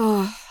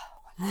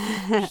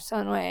 so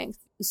annoying.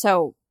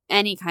 So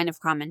any kind of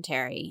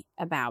commentary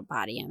about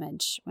body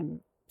image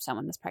when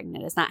someone is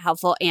pregnant is not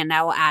helpful. And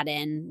I will add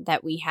in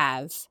that we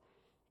have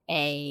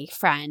a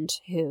friend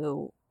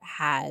who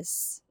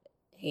has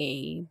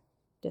a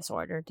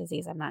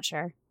disease, I'm not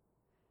sure,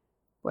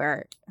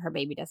 where her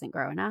baby doesn't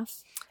grow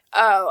enough.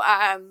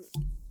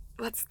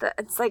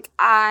 It's like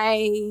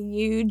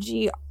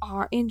IUGR,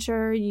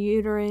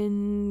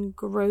 intrauterine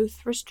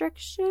growth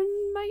restriction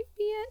might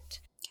be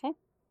it. Okay.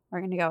 We're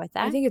going to go with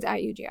that. I think it's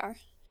IUGR.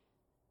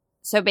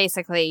 So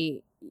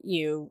basically,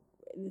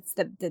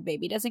 the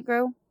baby doesn't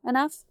grow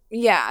enough?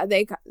 Yeah,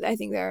 I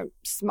think they're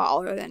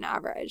smaller than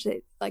average.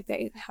 They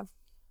have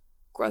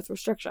growth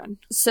restriction.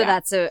 So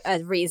that's a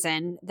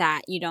reason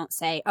that you don't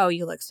say, oh,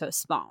 you look so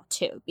small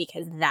too,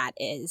 because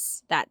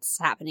that's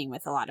happening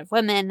with a lot of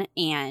women,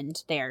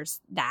 and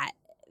there's that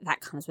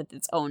comes with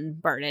its own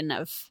burden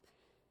of,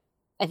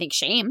 I think,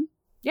 shame.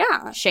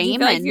 Yeah.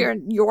 Shame. And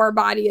like your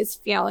body is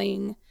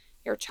failing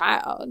your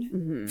child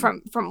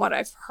from what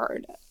I've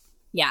heard.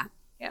 Yeah.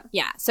 Yeah.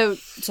 Yeah. So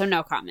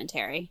no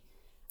commentary.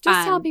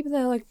 Just tell people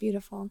they look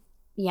beautiful.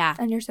 Yeah.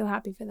 And you're so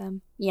happy for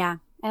them. Yeah.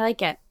 I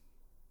like it.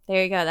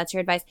 There you go. That's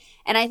your advice.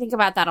 And I think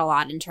about that a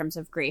lot in terms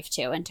of grief,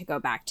 too. And to go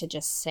back to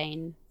just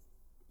saying,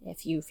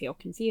 if you feel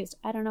confused,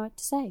 I don't know what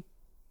to say.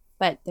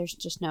 But there's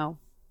just no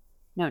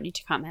need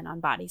to comment on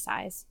body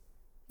size.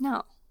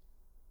 No.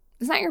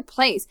 It's not your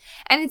place.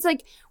 And it's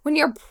like, when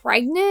you're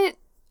pregnant,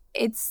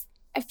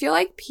 I feel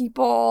like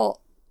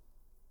people,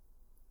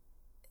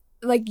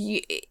 like,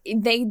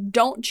 they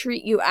don't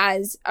treat you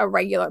as a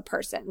regular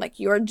person. Like,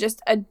 you're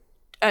just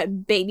a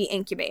baby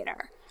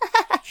incubator.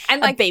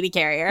 And like a baby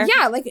carrier.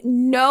 Yeah, like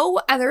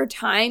no other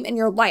time in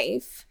your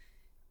life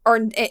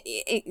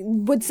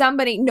would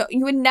somebody, no,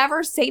 you would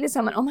never say to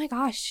someone, oh my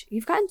gosh,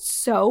 you've gotten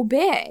so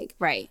big.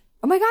 Right.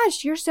 Oh my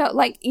gosh, you're so,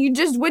 like, you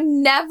just would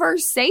never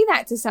say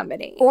that to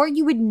somebody. Or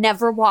you would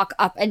never walk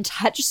up and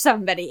touch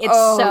somebody. It's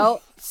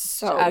so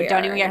weird.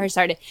 Don't even get her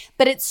started.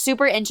 But it's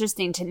super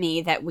interesting to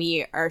me that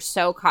we are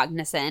so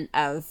cognizant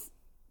of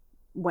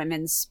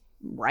women's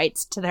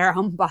rights to their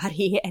own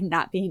body and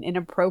not being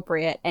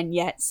inappropriate, and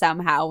yet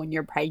somehow when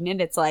you're pregnant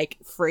it's like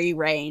free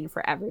reign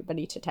for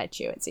everybody to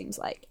touch you, it seems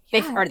like.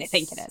 Yes. They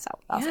think it is.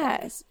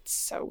 Yes. It's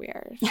so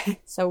weird.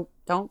 So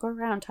don't go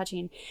around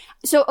touching.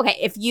 So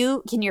okay,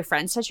 can your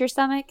friends touch your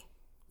stomach?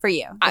 For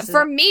you?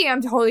 For me,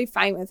 I'm totally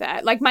fine with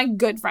it. Like, my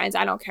good friends,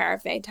 I don't care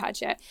if they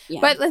touch it.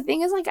 Yeah. But the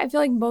thing is, like, I feel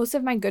like most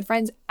of my good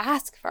friends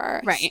ask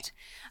first. Right.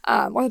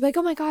 Or they're like,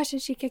 oh my gosh,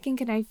 is she kicking?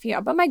 Can I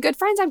feel? But my good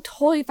friends, I'm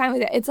totally fine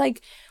with it. It's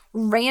like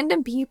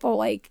random people,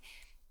 like,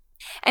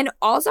 and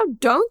also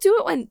don't do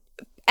it when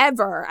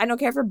ever. I don't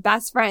care if you're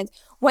best friends,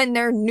 when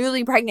they're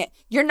newly pregnant.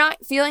 You're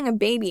not feeling a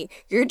baby.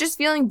 You're just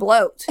feeling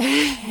bloat.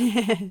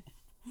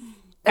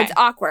 It's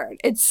awkward.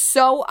 It's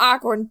so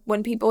awkward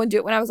when people would do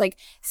it when I was like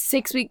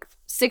 6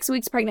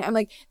 weeks pregnant. I'm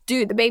like,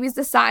 dude, the baby's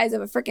the size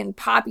of a freaking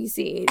poppy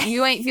seed.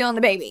 You ain't feeling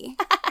the baby.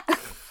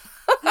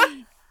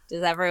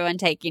 Does everyone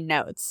taking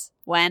notes?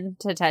 When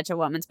to touch a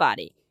woman's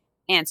body?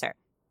 Answer: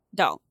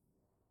 don't.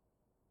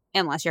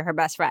 Unless you're her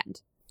best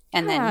friend.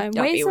 And then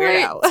don't be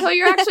weirdo. Until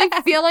you're actually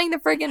feeling the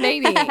freaking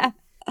baby.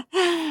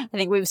 I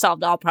think we've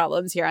solved all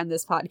problems here on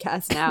this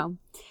podcast now.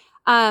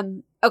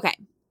 Okay.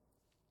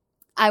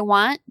 I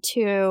want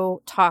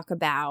to talk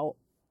about,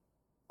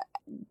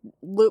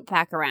 loop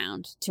back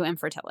around to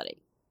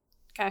infertility.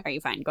 Okay. Are you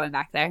fine going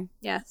back there?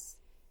 Yes.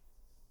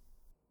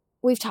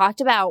 We've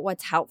talked about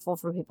what's helpful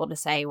for people to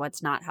say,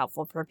 what's not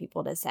helpful for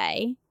people to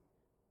say.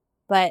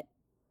 But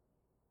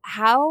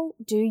how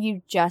do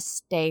you just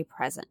stay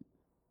present?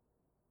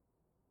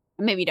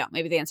 Maybe you don't.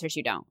 Maybe the answer is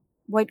you don't.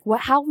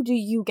 How do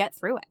you get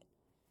through it?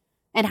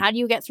 And how do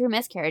you get through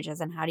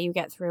miscarriages? And how do you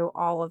get through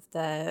all of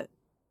the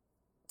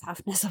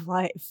toughness of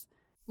life?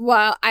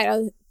 Well, I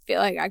don't feel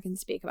like I can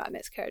speak about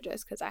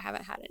miscarriages because I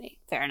haven't had any.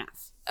 Fair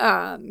enough.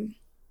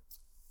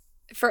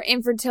 For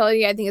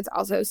infertility, I think it's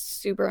also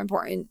super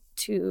important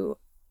to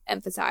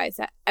emphasize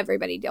that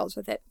everybody deals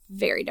with it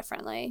very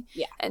differently.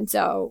 Yeah. And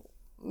so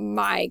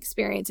my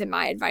experience and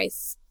my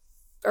advice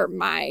or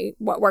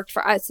what worked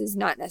for us is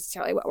not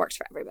necessarily what works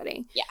for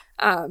everybody. Yeah.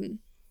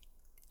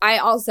 I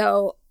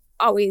also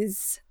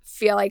always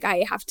feel like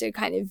I have to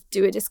kind of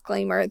do a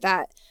disclaimer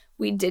that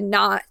we did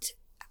not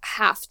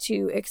have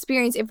to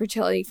experience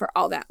infertility for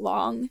all that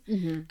long.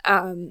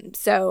 Mm-hmm.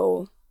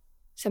 So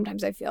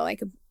sometimes I feel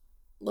like a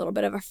little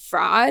bit of a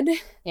fraud.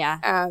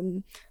 Yeah.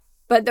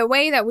 But the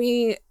way that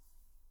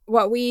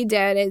what we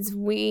did is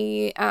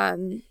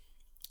I'm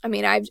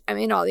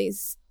in all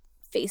these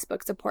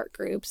Facebook support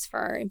groups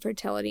for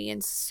infertility,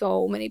 and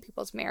so many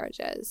people's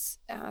marriages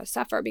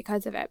suffer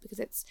because of it, because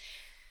I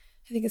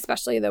think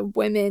especially the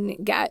women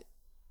get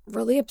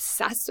really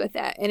obsessed with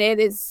it. And it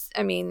is,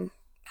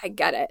 I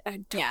get it.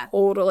 I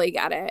totally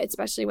get it,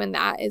 especially when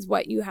that is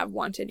what you have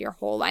wanted your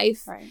whole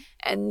life. Right.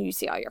 And you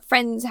see all your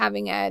friends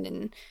having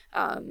it.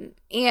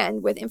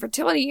 And with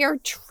infertility, you're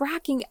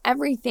tracking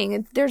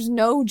everything. There's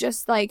no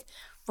just like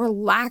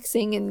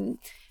relaxing and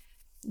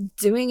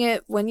doing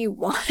it when you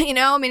want,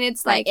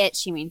 it's like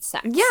it, you mean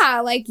sex.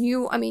 Yeah, like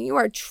you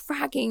are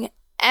tracking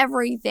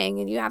everything,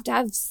 and you have to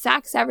have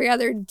sex every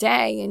other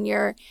day, and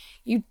you're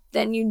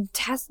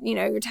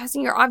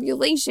testing your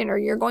ovulation, or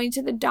you're going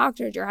to the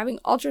doctors, you're having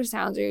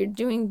ultrasounds, or you're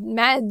doing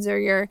meds, or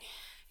you're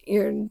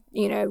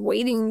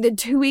waiting the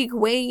 2-week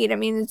wait.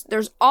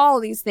 There's all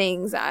these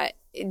things that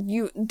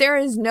there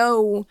is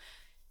no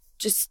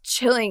just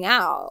chilling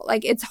out.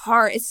 Like, it's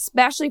hard,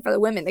 especially for the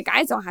women. The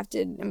guys don't have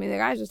to, the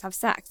guys just have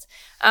sex.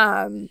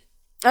 I'm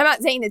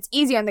not saying it's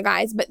easy on the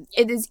guys, but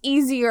it is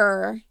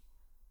easier,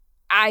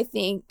 I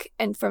think,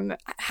 and from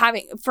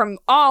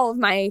all of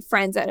my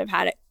friends that have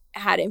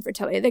had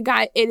infertility,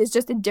 it is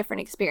just a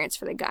different experience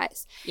for the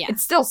guys. Yeah. It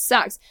still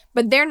sucks,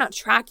 but they're not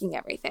tracking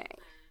everything.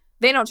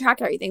 They don't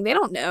track everything. They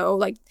don't know,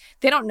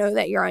 they don't know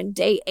that you're on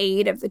day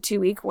 8 of the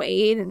 2-week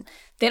wait, and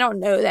they don't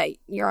know that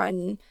you're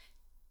on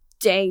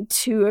day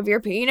 2 of your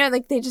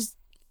period.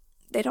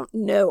 They don't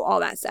know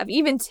all that stuff.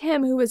 Even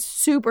Tim, who was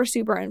super,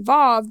 super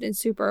involved and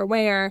super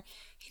aware,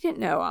 he didn't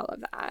know all of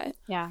that.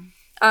 Yeah.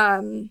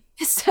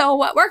 So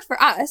what worked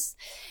for us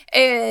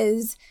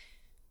is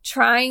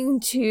trying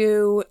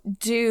to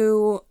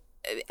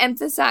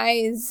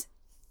emphasize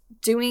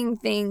doing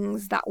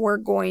things that were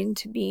going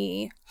to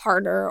be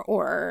harder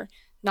or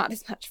not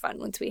as much fun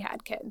once we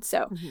had kids.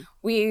 So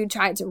we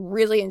tried to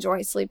really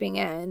enjoy sleeping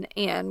in,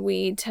 and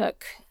we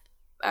took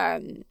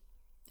a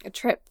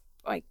trip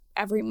like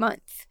every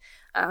month.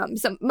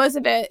 Most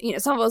of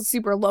it, some of it was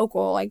super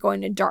local, like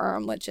going to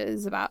Durham, which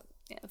is about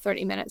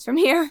 30 minutes from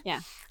here.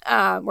 Yeah.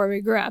 Where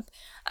we grew up.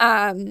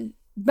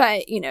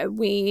 But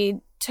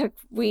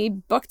we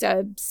booked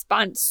a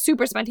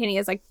super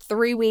spontaneous, like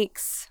 3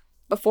 weeks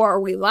before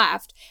we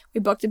left, we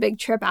booked a big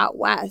trip out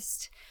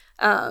west.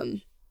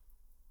 I'm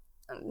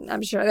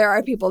sure there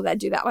are people that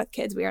do that with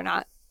kids. We are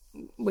not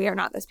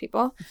those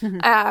people.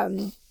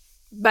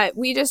 But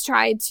we just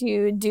tried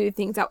to do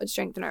things that would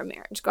strengthen our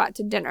marriage. Go out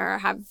to dinner,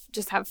 have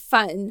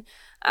fun,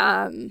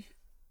 have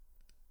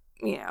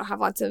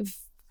lots of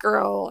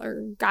girl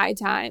or guy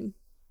time,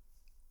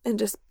 and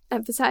just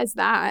emphasize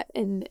that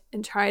and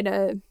try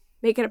to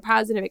make it a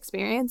positive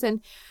experience.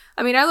 And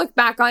I look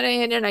back on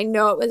it and I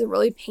know it was a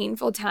really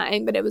painful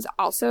time, but it was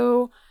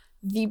also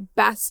the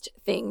best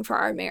thing for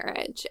our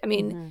marriage.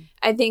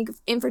 I think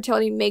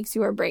infertility makes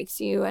you or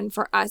breaks you. And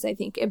for us, I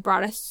think it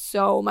brought us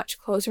so much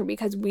closer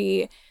because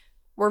we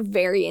were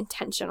very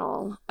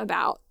intentional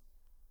about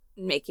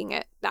making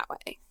it that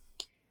way.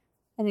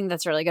 I think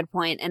that's a really good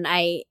point. And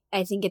I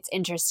think it's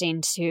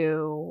interesting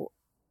to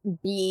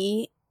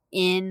be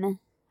in,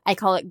 I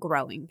call it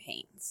growing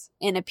pains,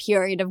 in a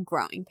period of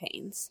growing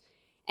pains.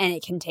 And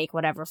it can take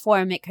whatever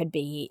form. It could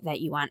be that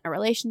you want a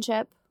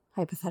relationship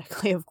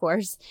hypothetically, of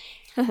course,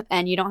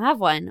 and you don't have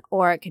one.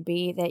 Or it could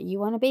be that you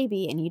want a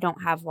baby and you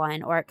don't have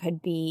one. Or it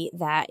could be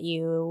that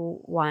you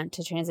want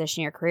to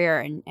transition your career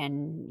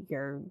and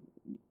you're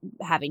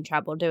having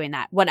trouble doing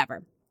that.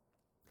 Whatever.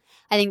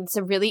 I think it's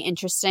a really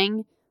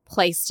interesting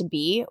place to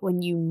be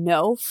when you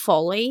know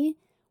fully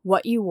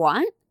what you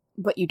want,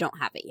 but you don't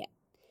have it yet.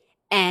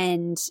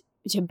 And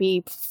to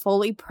be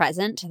fully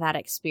present to that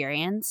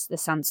experience,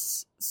 this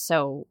sounds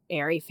so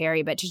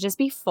airy-fairy, but to just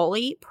be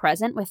fully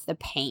present with the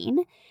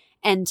pain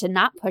and to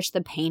not push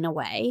the pain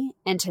away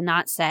and to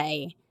not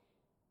say,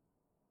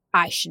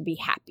 I should be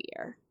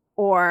happier.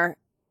 Or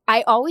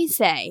I always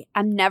say,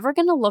 I'm never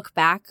going to look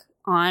back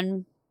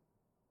on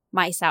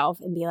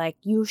myself and be like,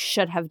 you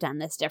should have done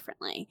this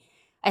differently.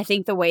 I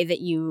think the way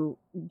that you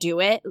do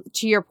it,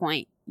 to your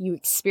point, you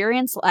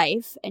experience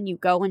life and you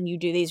go and you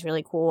do these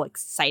really cool,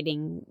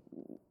 exciting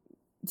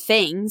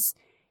things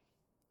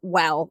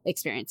while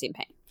experiencing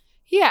pain.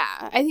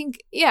 I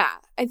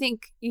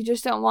think you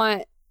just don't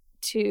want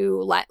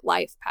to let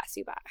life pass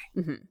you by.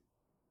 Mm-hmm.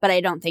 But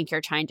I don't think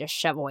you're trying to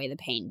shove away the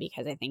pain,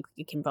 because I think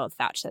you can both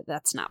vouch that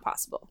that's not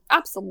possible.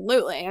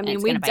 Absolutely. I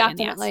mean, we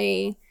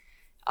definitely,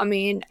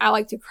 I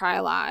like to cry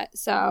a lot.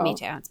 So me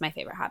too. It's my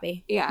favorite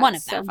hobby. Yeah. One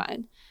of So them.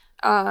 fun.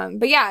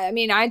 But yeah, I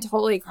mean, I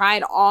totally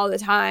cried all the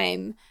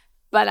time,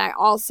 but I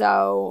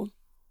also,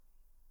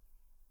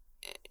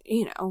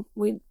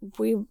 we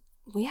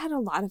had a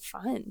lot of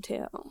fun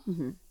too.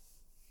 Mm-hmm.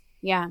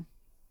 Yeah.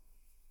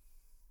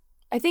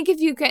 I think if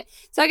you could,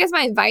 so I guess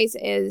my advice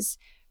is,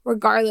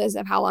 regardless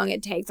of how long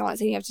it takes, I'm not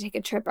saying you have to take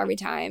a trip every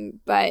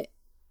time, but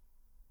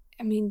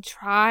I mean,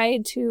 try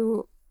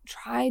to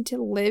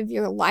live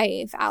your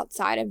life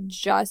outside of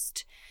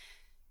just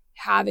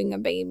having a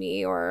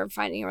baby or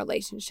finding a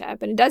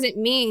relationship. And it doesn't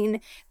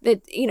mean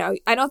that,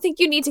 I don't think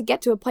you need to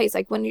get to a place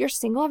like when you're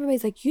single,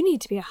 everybody's like, you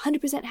need to be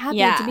 100% happy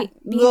to be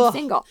being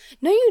single.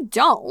 No, you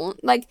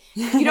don't. Like,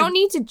 you don't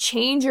need to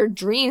change your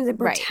dreams and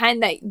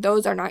pretend that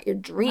those are not your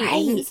dreams.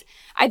 Right.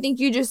 I think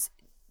you just,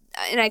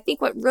 and I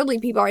think what really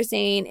people are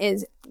saying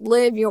is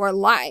live your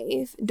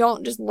life.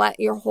 Don't just let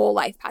your whole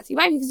life pass you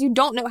by, because you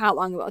don't know how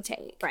long it will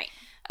take. Right.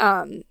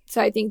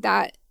 So I think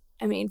that,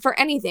 for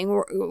anything,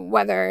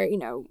 whether,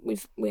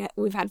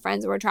 we've had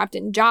friends that were trapped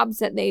in jobs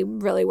that they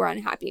really were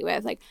unhappy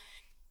with. Like,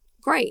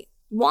 great,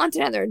 want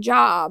another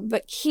job,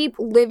 but keep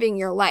living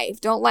your life.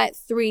 Don't let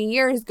 3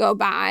 years go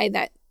by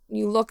that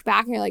you look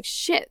back and you're like,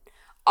 shit,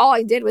 all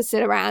I did was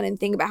sit around and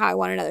think about how I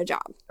want another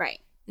job.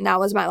 Right. And that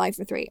was my life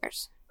for 3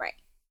 years. Right.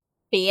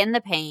 Be in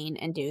the pain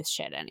and do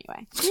shit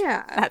anyway.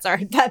 Yeah.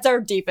 That's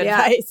our deep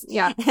advice.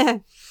 Yeah.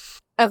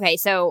 Okay,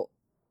 so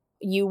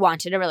you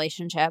wanted a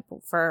relationship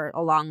for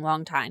a long,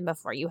 long time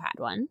before you had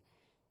one.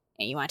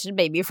 And you wanted a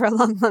baby for a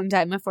long, long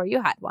time before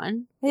you had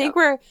one. I think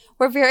we're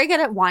very good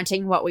at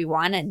wanting what we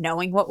want and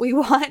knowing what we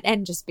want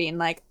and just being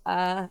like,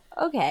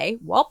 okay,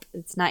 well,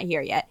 it's not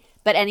here yet.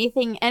 But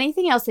anything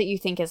else that you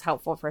think is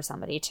helpful for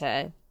somebody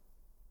to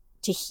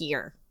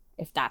hear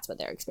if that's what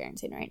they're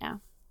experiencing right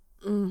now?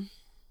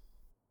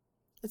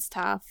 It's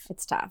tough.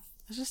 It's tough.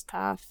 It's just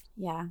tough.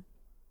 Yeah.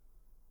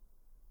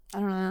 I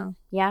don't know.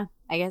 Yeah.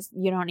 I guess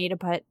you don't need to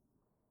put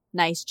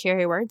nice,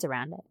 cheery words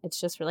around it.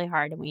 It's just really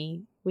hard, and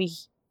we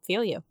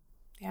feel you.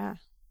 Yeah.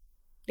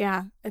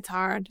 Yeah, it's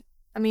hard.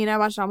 I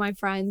watched all my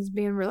friends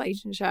be in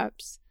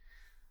relationships,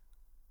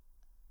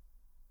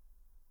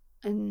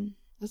 and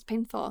it was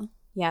painful.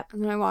 Yep.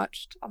 And then I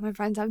watched all my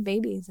friends have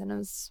babies, and it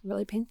was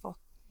really painful.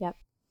 Yep.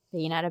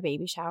 Being at a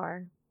baby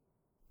shower.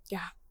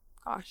 Yeah.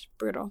 Gosh,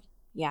 brutal.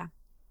 Yeah.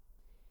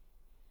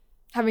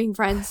 Having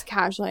friends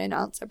casually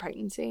announce their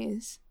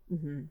pregnancies.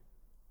 Mm-hmm.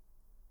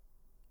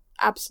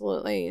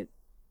 Absolutely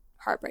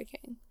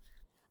heartbreaking.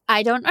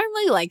 I don't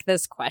normally like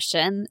this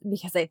question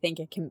because I think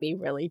it can be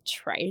really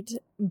trite,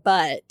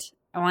 but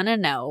I want to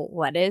know,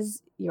 what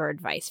is your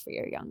advice for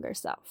your younger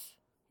self,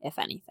 if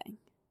anything?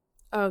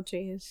 Oh,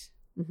 geez.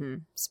 Mm-hmm.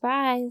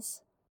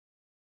 Surprise.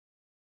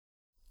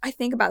 I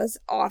think about this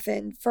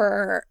often,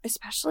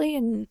 especially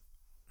in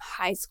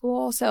high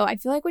school. So I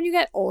feel like when you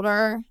get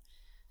older,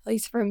 at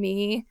least for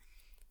me,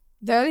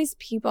 there are these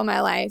people in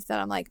my life that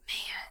I'm like,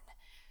 man,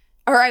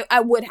 or I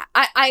would have.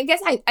 I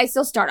guess I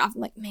still start off,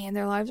 I'm like, man,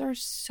 their lives are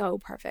so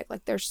perfect.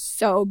 Like, they're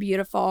so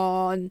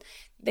beautiful, and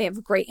they have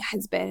a great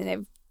husband, and they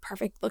have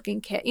perfect looking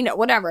kid,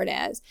 whatever it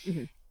is.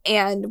 Mm-hmm.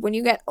 And when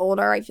you get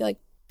older, I feel like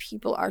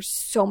people are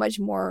so much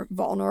more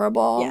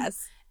vulnerable.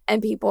 Yes.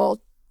 And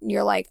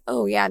you're like,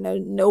 oh yeah, no,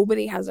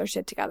 nobody has their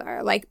shit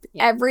together. Like,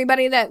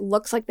 everybody that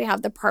looks like they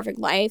have the perfect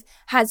life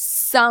has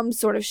some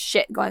sort of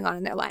shit going on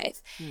in their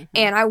life. Mm-hmm.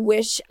 And I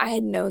wish I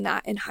had known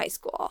that in high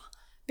school,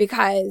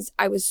 because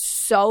I was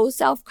so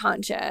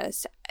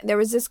self-conscious. There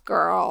was this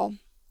girl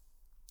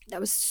that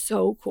was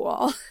so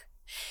cool.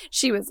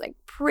 She was like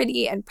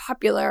pretty and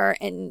popular,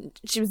 and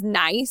she was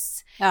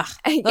nice. Ugh,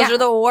 those are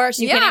the worst.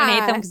 You can't even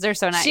hate them because they're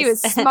so nice. She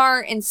was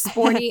smart and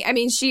sporty.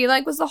 She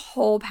was the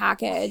whole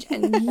package.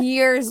 And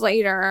years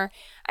later,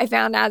 I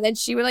found out that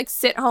she would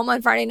sit home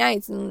on Friday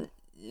nights, and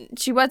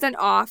she wasn't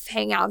off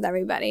hanging out with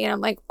everybody. And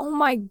I'm like, oh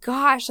my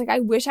gosh, I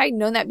wish I'd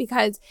known that,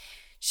 because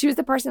she was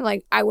the person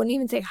like I wouldn't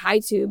even say hi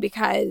to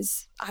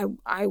because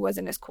I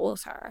wasn't as cool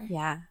as her.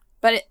 Yeah.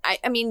 But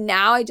I mean,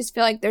 now I just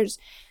feel like there's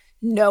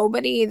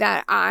nobody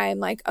that I'm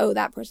like, oh,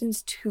 that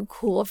person's too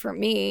cool for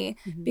me,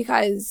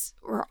 because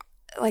we're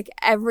like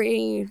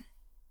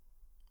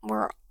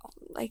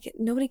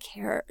nobody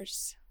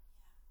cares.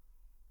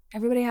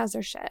 Everybody has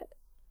their shit.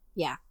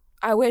 Yeah.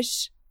 I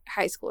wish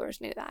high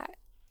schoolers knew that.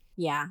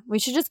 Yeah. We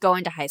should just go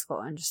into high school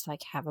and just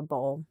like have a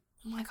bowl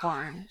Oh my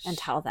corn gosh. and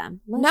tell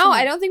them. No,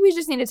 I don't think we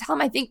just need to tell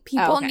them. I think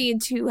people okay.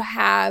 need to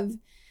have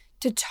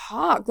to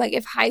talk. Like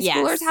if high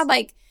schoolers had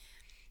like,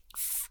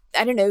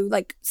 I don't know,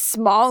 like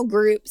small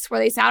groups where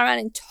they sat around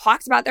and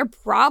talked about their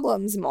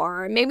problems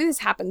more. Maybe this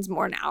happens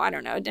more now. I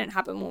don't know. It didn't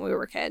happen when we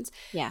were kids.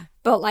 Yeah.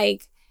 But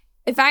like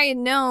if I had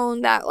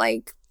known that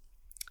like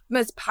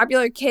most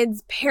popular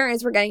kids'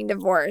 parents were getting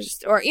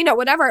divorced or, you know,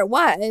 whatever it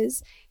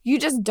was, you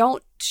just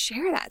don't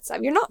share that stuff.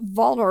 You're not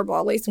vulnerable.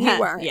 At least we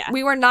weren't. Yeah.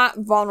 We were not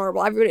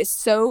vulnerable. Everybody's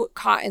so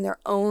caught in their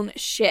own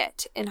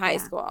shit in high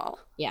school.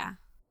 Yeah.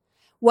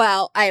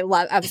 Well, I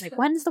was like,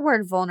 when's the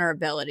word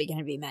vulnerability going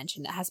to be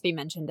mentioned? It has to be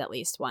mentioned at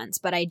least once.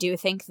 But I do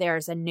think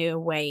there's a new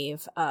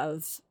wave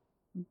of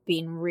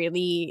being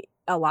really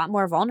a lot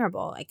more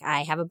vulnerable. Like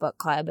I have a book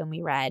club and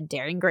we read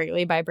Daring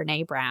Greatly by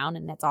Brene Brown,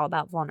 and it's all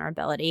about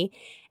vulnerability.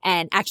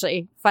 And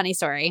actually, funny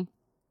story,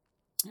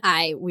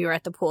 we were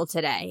at the pool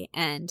today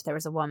and there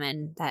was a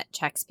woman that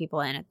checks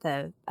people in at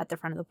the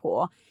front of the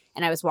pool,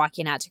 and I was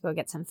walking out to go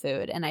get some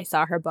food and I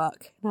saw her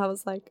book and I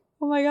was like,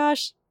 oh my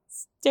gosh,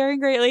 Daring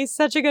Greatly,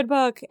 such a good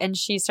book. And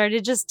she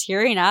started just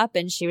tearing up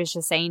and she was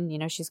just saying, you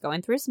know, she's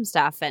going through some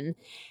stuff, and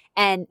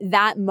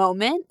that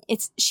moment,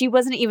 she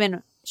was in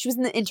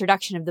the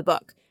introduction of the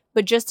book,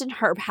 but just in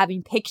her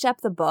having picked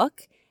up the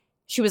book,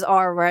 she was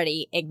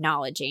already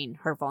acknowledging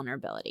her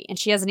vulnerability. And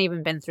she hasn't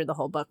even been through the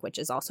whole book, which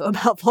is also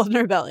about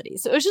vulnerability.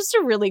 So it was just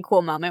a really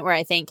cool moment where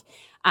I think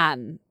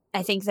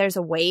there's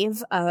a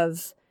wave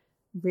of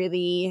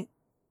really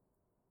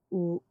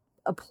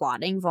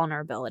applauding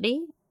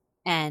vulnerability.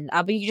 And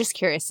I'll be just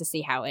curious to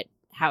see how it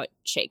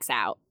shakes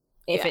out.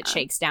 If it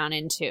shakes down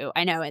into,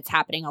 I know it's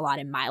happening a lot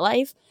in my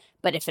life,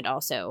 but if it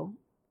also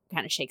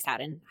kind of shakes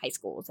out in high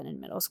schools and in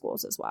middle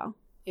schools as well.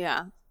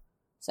 Yeah.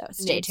 So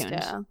stay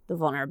tuned. The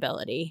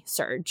vulnerability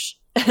surge.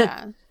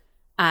 Yeah.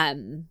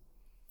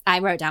 I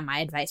wrote down my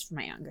advice for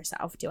my younger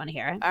self. Do you want to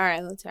hear it? All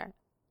right, let's hear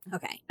it.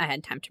 Okay. I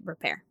had time to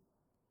prepare.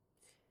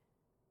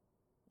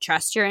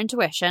 Trust your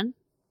intuition.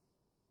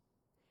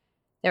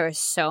 There were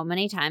so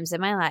many times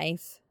in my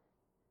life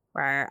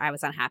where I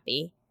was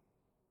unhappy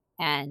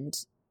and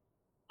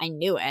I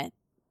knew it,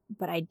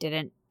 but I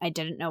didn't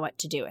know what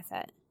to do with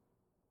it.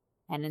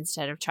 And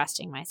instead of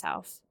trusting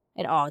myself,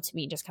 it all to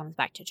me just comes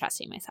back to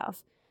trusting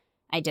myself.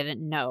 I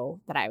didn't know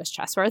that I was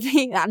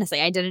trustworthy.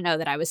 Honestly, I didn't know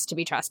that I was to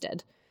be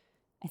trusted.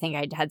 I think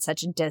I had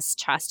such a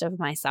distrust of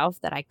myself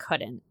that I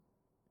couldn't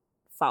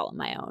follow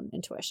my own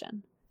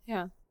intuition.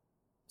 Yeah.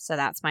 So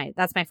that's my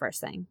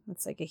first thing.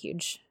 That's like a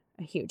huge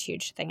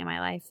thing in my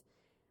life.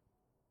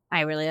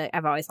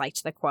 I've always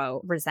liked the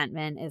quote,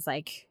 resentment is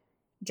like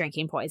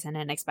drinking poison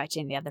and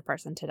expecting the other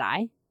person to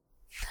die.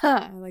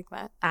 I like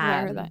that.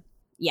 I heard that.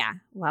 Yeah,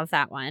 love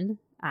that one.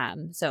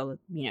 So,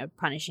 you know,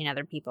 punishing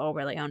other people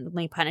really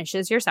only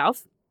punishes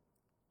yourself.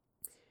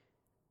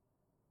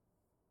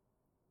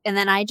 And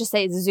then I just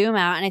say zoom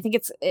out, and I think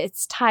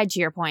it's tied to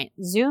your point.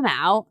 Zoom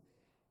out,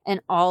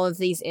 and all of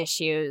these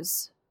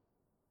issues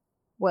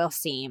will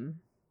seem,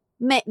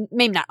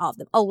 maybe not all of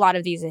them, a lot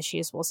of these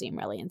issues will seem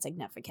really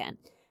insignificant.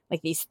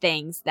 Like these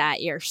things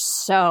that you're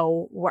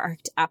so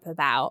worked up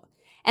about.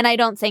 And I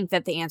don't think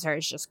that the answer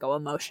is just go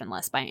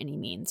emotionless by any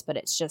means, but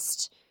it's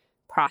just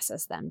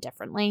process them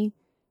differently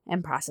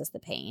and process the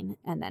pain,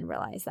 and then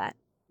realize that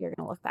you're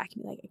going to look back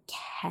and be like, I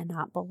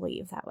cannot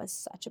believe that was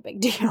such a big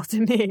deal to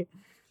me.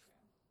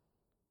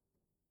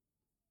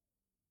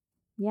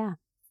 Yeah.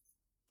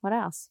 What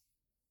else?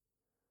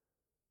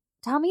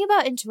 Tell me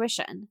about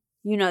intuition.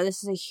 You know,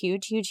 this is a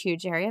huge, huge,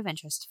 huge area of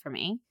interest for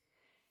me.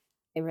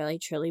 I really,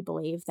 truly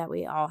believe that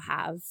we all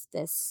have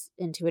this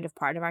intuitive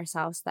part of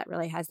ourselves that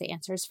really has the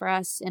answers for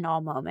us in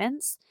all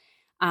moments.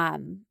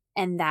 And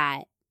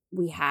that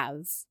we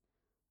have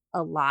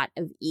a lot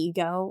of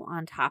ego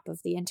on top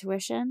of the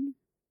intuition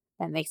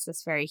that makes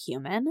us very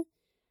human.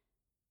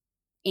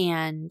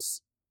 And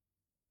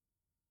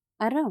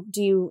I don't know,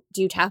 do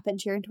you tap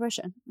into your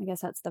intuition? I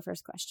guess that's the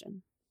first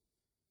question.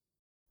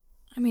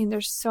 I mean,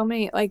 there's so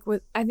many, like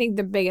I think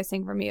the biggest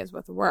thing for me is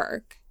with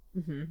work.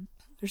 Mm-hmm.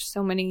 There's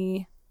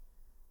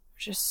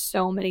just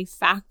so many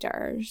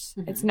factors.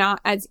 Mm-hmm. It's not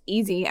as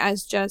easy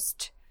as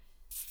just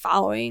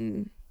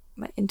following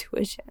my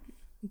intuition.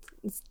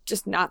 It's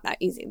just not that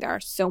easy. There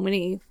are so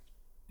many,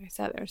 like I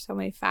said, there are so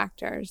many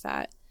factors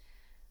that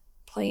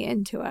play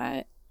into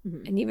it.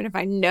 Mm-hmm. And even if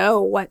I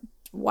know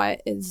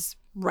what is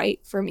right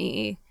for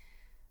me,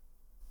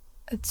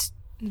 it's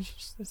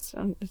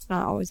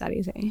not always that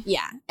easy.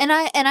 Yeah. And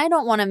I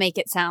don't want to make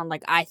it sound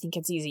like I think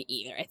it's easy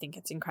either. I think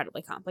it's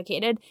incredibly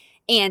complicated.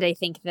 And I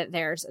think that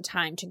there's a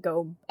time to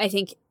go. I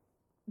think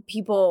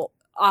people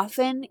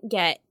often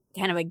get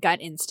kind of a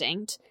gut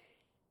instinct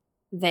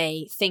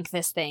they think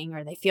this thing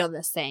or they feel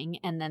this thing,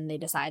 and then they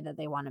decide that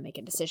they want to make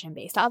a decision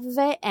based off of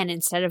it. And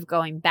instead of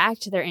going back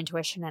to their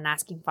intuition and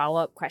asking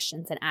follow-up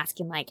questions and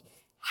asking, like,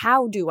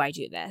 how do I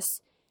do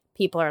this?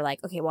 People are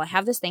like, okay, well, I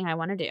have this thing I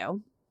want to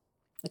do.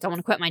 Like, I want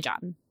to quit my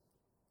job.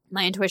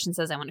 My intuition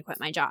says I want to quit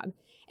my job.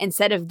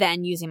 Instead of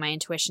then using my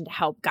intuition to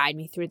help guide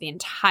me through the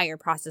entire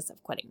process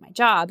of quitting my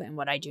job and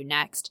what I do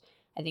next,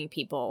 I think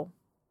people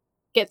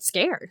get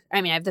scared. I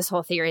mean, I have this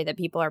whole theory that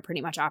people are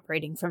pretty much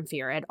operating from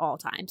fear at all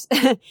times,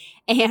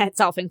 and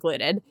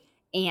self-included.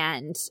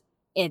 And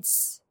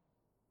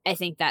I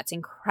think that's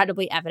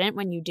incredibly evident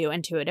when you do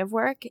intuitive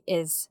work,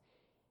 is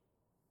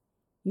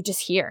you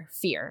just hear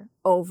fear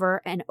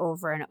over and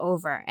over and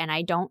over. And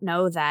I don't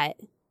know that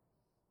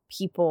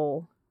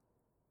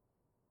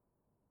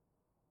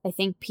I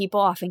think people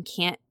often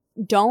can't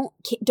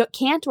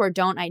or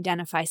don't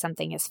identify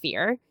something as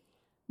fear,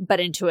 but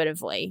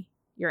intuitively,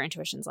 your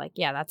intuition's like,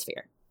 yeah, that's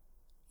fear.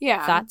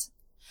 Yeah. Thoughts?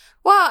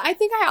 Well, I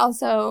think I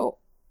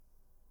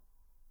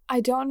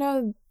don't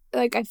know,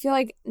 like, I feel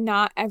like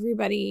not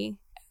everybody,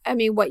 I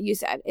mean, what you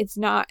said, it's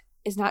not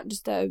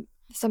just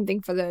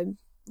something for the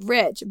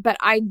rich, but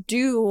I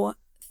do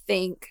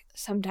think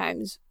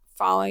sometimes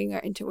following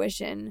your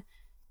intuition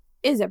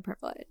is a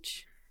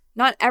privilege.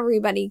 Not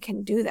everybody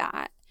can do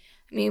that.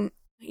 I mean,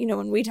 you know,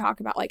 when we talk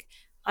about, like,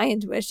 my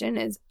intuition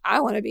is I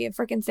want to be a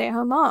freaking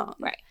stay-at-home mom.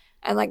 Right.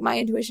 And, like, my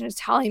intuition is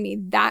telling me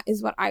that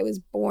is what I was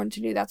born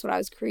to do. That's what I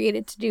was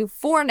created to do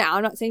for now.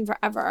 I'm not saying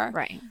forever.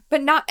 Right.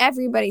 But not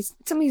somebody's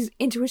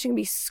intuition can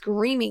be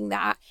screaming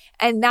that.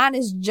 And that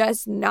is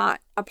just not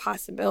a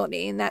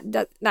possibility. And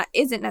that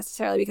isn't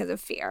necessarily because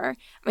of fear.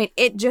 I mean,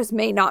 it just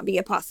may not be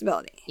a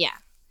possibility. Yeah.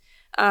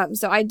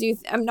 So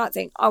I'm not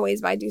saying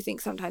always, but I do think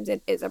sometimes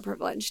it is a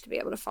privilege to be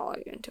able to follow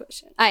your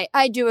intuition.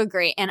 I do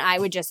agree. And I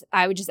would just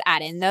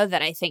add in, though,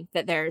 that I think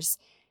that there's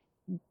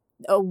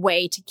a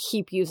way to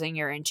keep using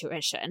your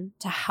intuition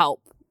to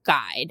help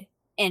guide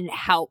and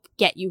help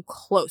get you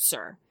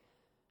closer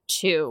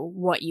to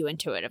what you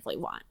intuitively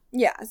want.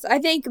 Yes. I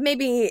think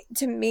maybe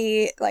to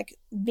me, like,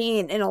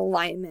 being in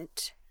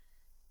alignment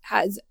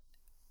has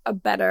a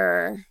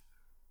better,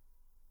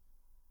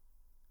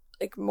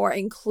 like, more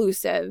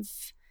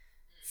inclusive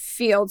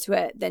feel to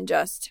it than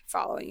just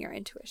following your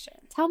intuition.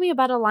 Tell me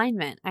about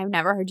alignment. I've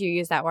never heard you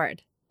use that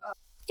word.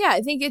 Yeah,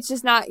 I think it's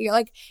just not, you're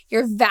like,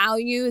 your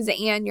values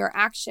and your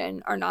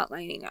action are not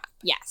lining up.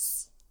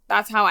 Yes.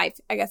 That's how I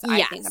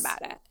think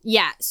about it.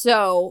 Yeah.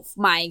 So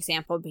my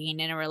example being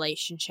in a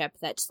relationship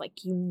that's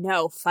like, you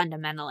know,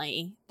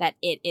 fundamentally that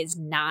it is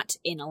not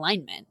in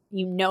alignment.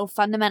 You know,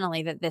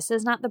 fundamentally that this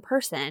is not the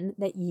person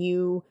that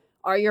you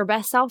are your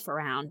best self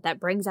around, that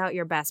brings out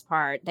your best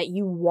part, that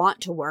you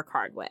want to work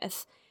hard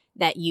with,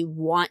 that you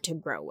want to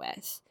grow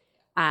with.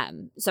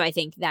 So I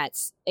think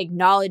that's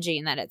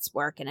acknowledging that it's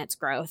work and it's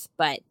growth,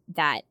 but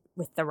that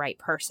with the right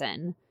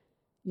person,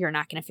 you're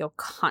not going to feel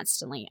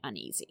constantly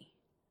uneasy.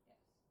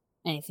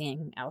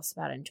 Anything else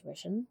about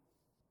intuition?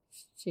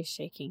 She's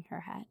shaking her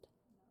head.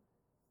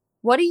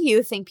 What do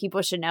you think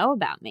people should know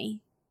about me?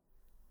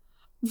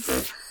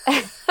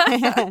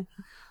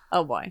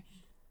 Oh boy.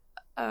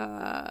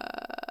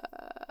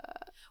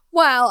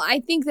 Well,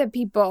 I think that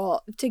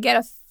people, to get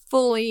a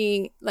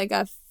fully, like,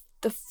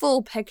 the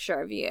full picture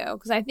of you,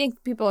 because I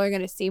think people are going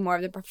to see more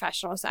of the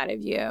professional side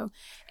of you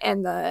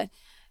and the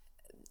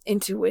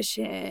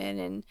intuition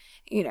and,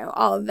 you know,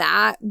 all of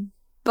that.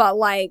 But,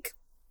 like,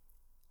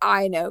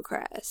 I know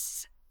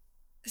Chris.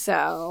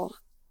 So,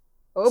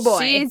 oh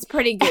boy. She's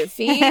pretty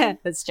goofy.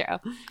 That's true.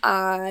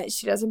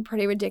 She does some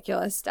pretty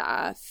ridiculous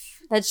stuff.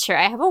 That's true.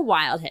 I have a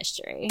wild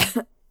history.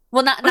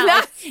 Well, not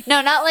like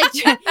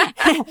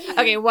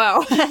okay,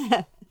 whoa.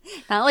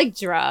 Not like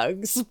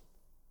drugs.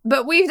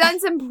 But we've done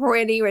some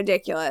pretty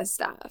ridiculous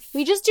stuff.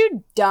 We just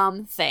do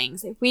dumb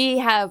things. We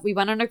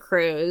went on a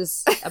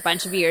cruise a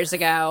bunch of years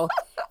ago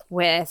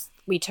we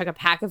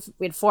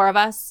had 4 of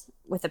us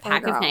with a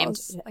pack of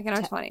names. Like in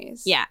our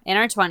 20s. Yeah, in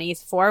our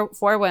 20s,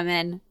 four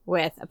women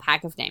with a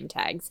pack of name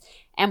tags.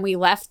 And we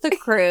left the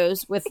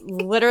cruise with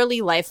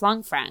literally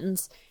lifelong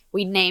friends.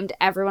 We named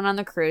everyone on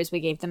the cruise. We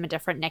gave them a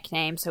different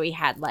nickname. So we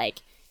had,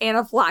 like,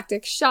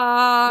 Anaphylactic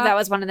Shock. That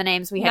was one of the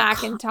names. We had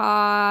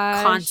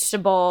Macintosh.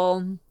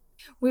 Constable.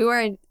 We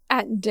were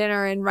at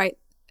dinner in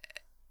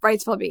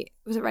Wrightsville Beach.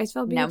 Was it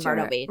Wrightsville Beach? No,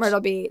 Myrtle Beach. Myrtle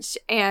Beach.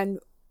 And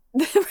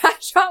the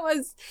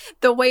restaurant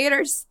the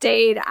waiter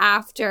stayed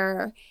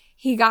after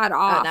he got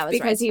off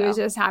because he was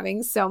just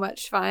having so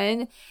much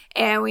fun.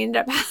 And we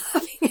ended up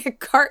having a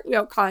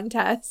cartwheel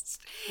contest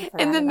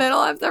in the middle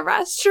of the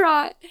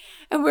restaurant.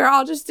 And we were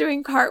all just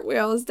doing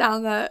cartwheels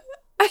down the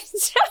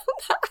aisles.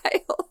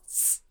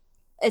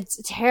 It's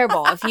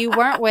terrible. If you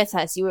weren't with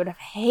us, you would have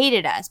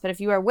hated us. But if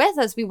you were with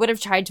us, we would have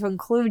tried to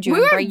include you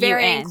and bring you in. We were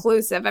very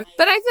inclusive. But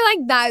I feel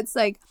like that's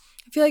like,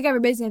 I feel like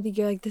everybody's going to think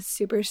you're like this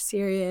super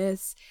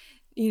serious,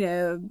 you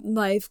know,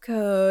 life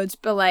coach.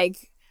 But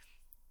like,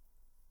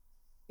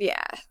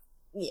 yeah.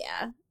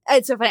 Yeah.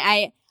 It's so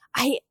funny.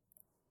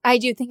 I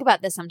do think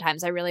about this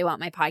sometimes. I really want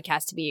my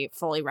podcast to be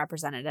fully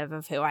representative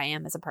of who I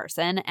am as a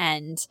person.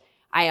 And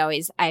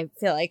I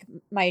feel like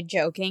my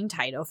joking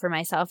title for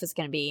myself is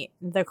going to be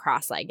the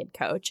cross-legged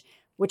coach,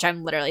 which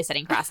I'm literally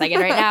sitting cross-legged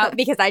right now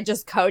because I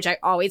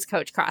always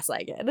coach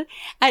cross-legged.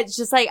 It's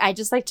just like, I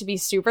just like to be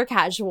super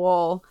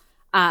casual.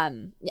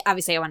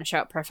 Obviously I want to show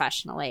up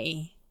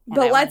professionally.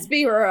 But let's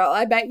be real.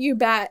 I bet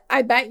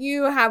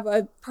you have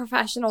a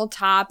professional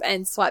top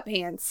and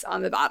sweatpants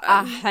on the bottom.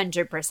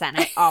 100%.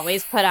 I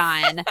always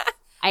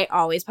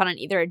put on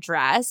either a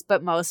dress,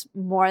 but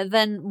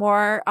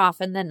more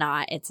often than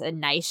not, it's a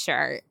nice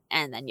shirt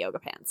and then yoga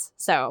pants.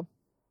 So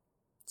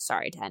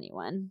sorry to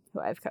anyone who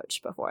I've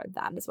coached before.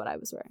 That is what I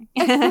was wearing.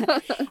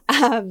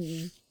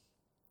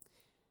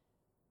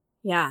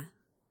 Yeah.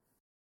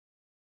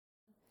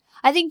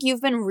 I think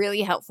you've been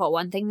really helpful.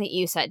 One thing that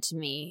you said to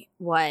me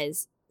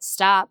was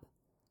stop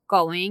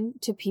going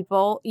to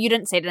people. You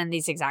didn't say it in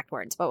these exact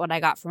words, but what I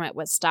got from it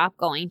was stop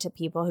going to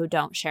people who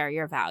don't share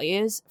your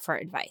values for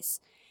advice.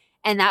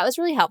 And that was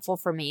really helpful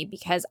for me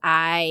because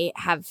I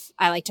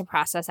like to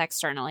process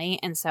externally.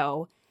 And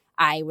so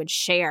I would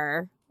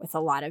share with a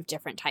lot of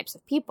different types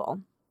of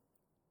people.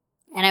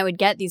 And I would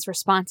get these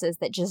responses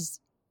that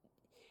just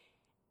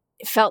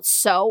felt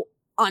so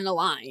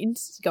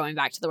unaligned. Going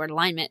back to the word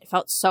alignment, it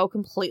felt so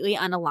completely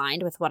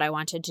unaligned with what I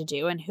wanted to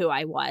do and who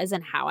I was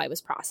and how I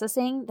was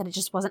processing that it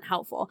just wasn't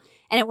helpful.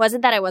 And it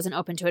wasn't that I wasn't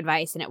open to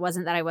advice, and it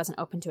wasn't that I wasn't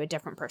open to a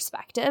different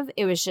perspective.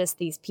 It was just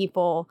these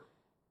people,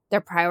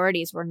 their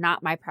priorities were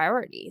not my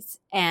priorities.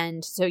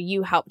 And so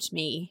you helped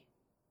me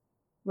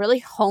really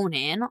hone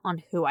in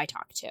on who I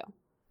talk to.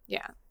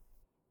 Yeah.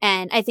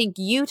 And I think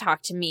you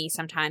talk to me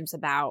sometimes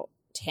about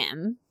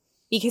Tim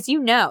because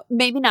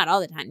maybe not all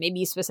the time.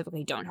 Maybe you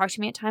specifically don't talk to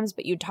me at times,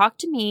 but you talk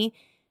to me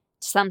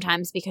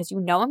sometimes because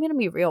I'm going to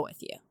be real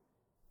with you.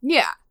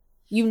 Yeah.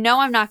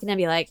 I'm not going to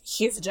be like,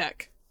 he's a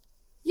dick.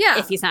 Yeah.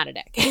 If he's not a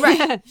dick.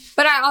 Right.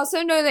 But I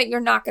also know that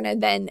you're not going to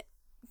then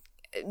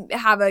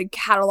have a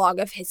catalog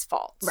of his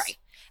faults. Right.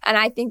 And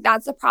I think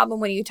that's the problem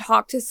when you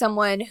talk to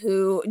someone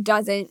who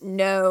doesn't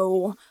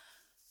know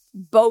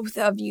both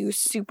of you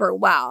super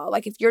well.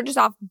 Like if you're just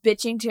off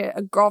bitching to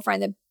a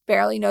girlfriend that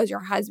barely knows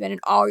your husband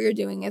and all you're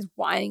doing is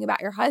whining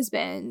about your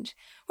husband,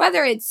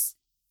 whether it's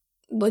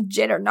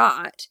legit or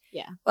not.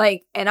 Yeah.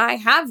 Like, and I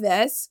have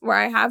this where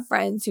I have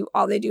friends who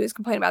all they do is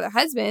complain about their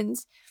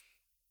husbands.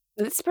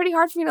 It's pretty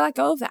hard for me to let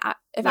go of that.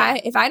 If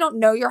I don't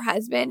know your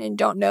husband and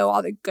don't know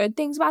all the good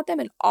things about them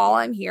and all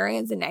I'm hearing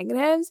is the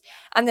negatives,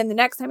 and then the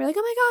next time you're like,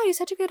 oh my God, he's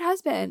such a good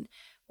husband.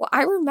 Well,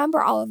 I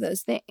remember all of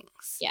those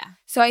things. Yeah.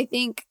 So I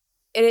think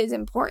it is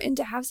important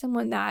to have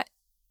someone that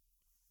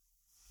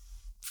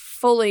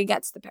fully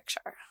gets the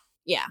picture.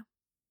 Yeah.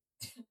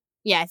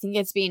 Yeah, I think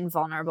it's being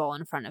vulnerable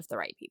in front of the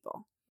right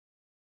people.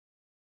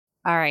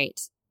 All right.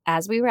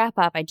 As we wrap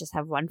up, I just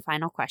have one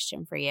final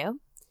question for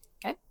you.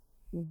 Okay.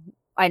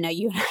 I know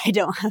you and I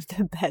don't have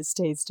the best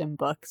taste in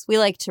books. We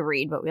like to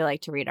read, but we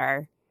like to read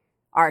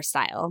our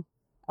style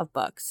of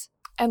books.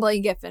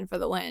 Emily Giffin for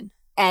the win.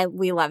 And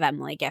we love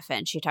Emily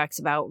Giffin. She talks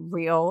about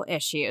real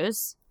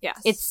issues.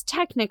 Yes. It's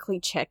technically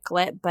chick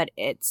lit, but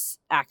it's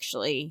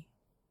actually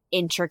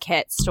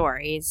intricate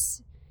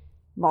stories,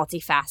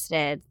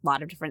 multifaceted, a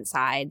lot of different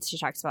sides. She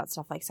talks about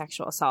stuff like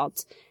sexual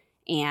assault,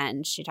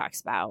 and she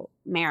talks about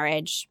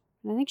marriage.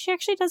 And I think she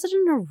actually does it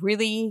in a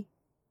really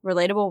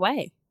relatable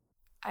way.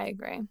 I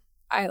agree.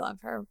 I love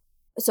her.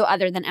 So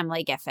other than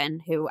Emily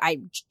Giffin, who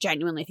I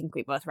genuinely think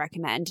we both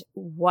recommend,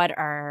 what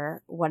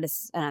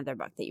is another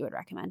book that you would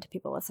recommend to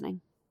people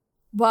listening?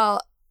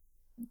 Well,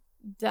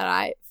 that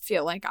I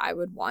feel like I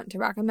would want to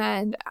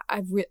recommend,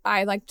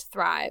 I liked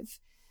Thrive.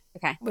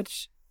 Okay.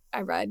 Which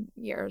I read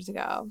years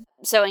ago.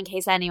 So in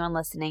case anyone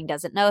listening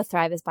doesn't know,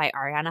 Thrive is by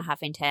Arianna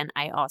Huffington.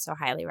 I also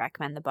highly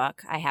recommend the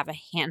book. I have a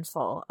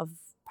handful of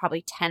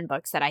probably 10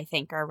 books that I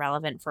think are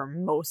relevant for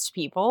most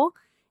people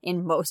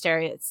in most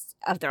areas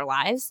of their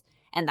lives,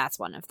 and that's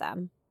one of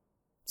them.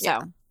 So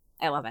yeah.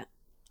 I love it.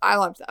 I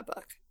loved that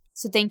book.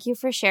 So thank you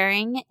for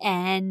sharing,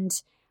 and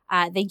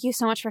thank you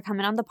so much for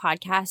coming on the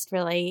podcast.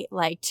 Really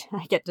liked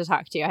I get to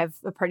talk to you. I have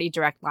a pretty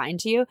direct line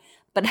to you,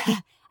 but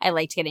I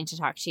liked getting to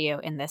talk to you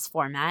in this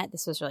format.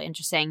 This was really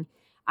interesting,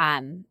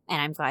 and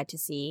I'm glad to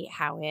see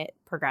how it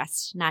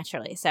progressed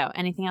naturally. So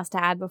anything else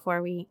to add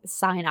before we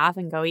sign off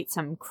and go eat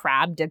some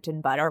crab dipped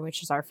in butter,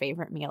 which is our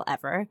favorite meal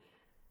ever?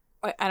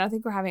 I don't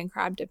think we're having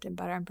crab dipped in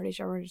butter. I'm pretty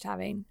sure we're just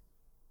having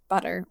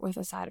butter with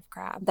a side of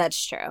crab.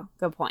 That's true.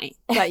 Good point.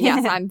 But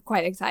yes, I'm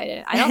quite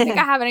excited. I don't think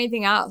I have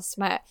anything else.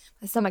 My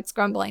stomach's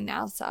grumbling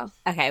now, so.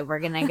 Okay,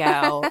 we're going to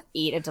go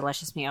eat a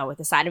delicious meal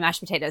with a side of mashed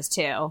potatoes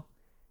too.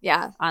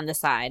 Yeah. On the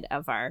side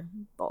of our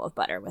bowl of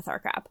butter with our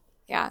crab.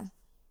 Yeah.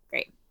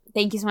 Great.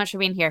 Thank you so much for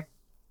being here.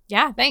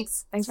 Yeah,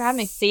 thanks. Thanks for having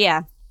me. See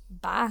ya.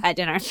 Bye. At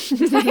dinner.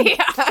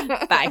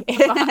 Bye.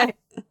 Bye.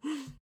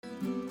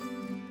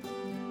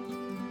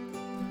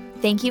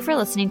 Thank you for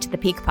listening to the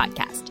Pique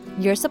Podcast.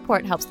 Your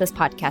support helps this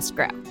podcast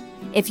grow.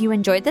 If you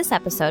enjoyed this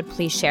episode,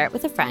 please share it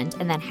with a friend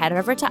and then head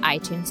over to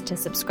iTunes to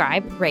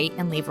subscribe, rate,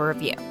 and leave a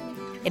review.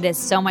 It is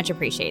so much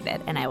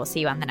appreciated, and I will see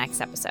you on the next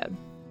episode.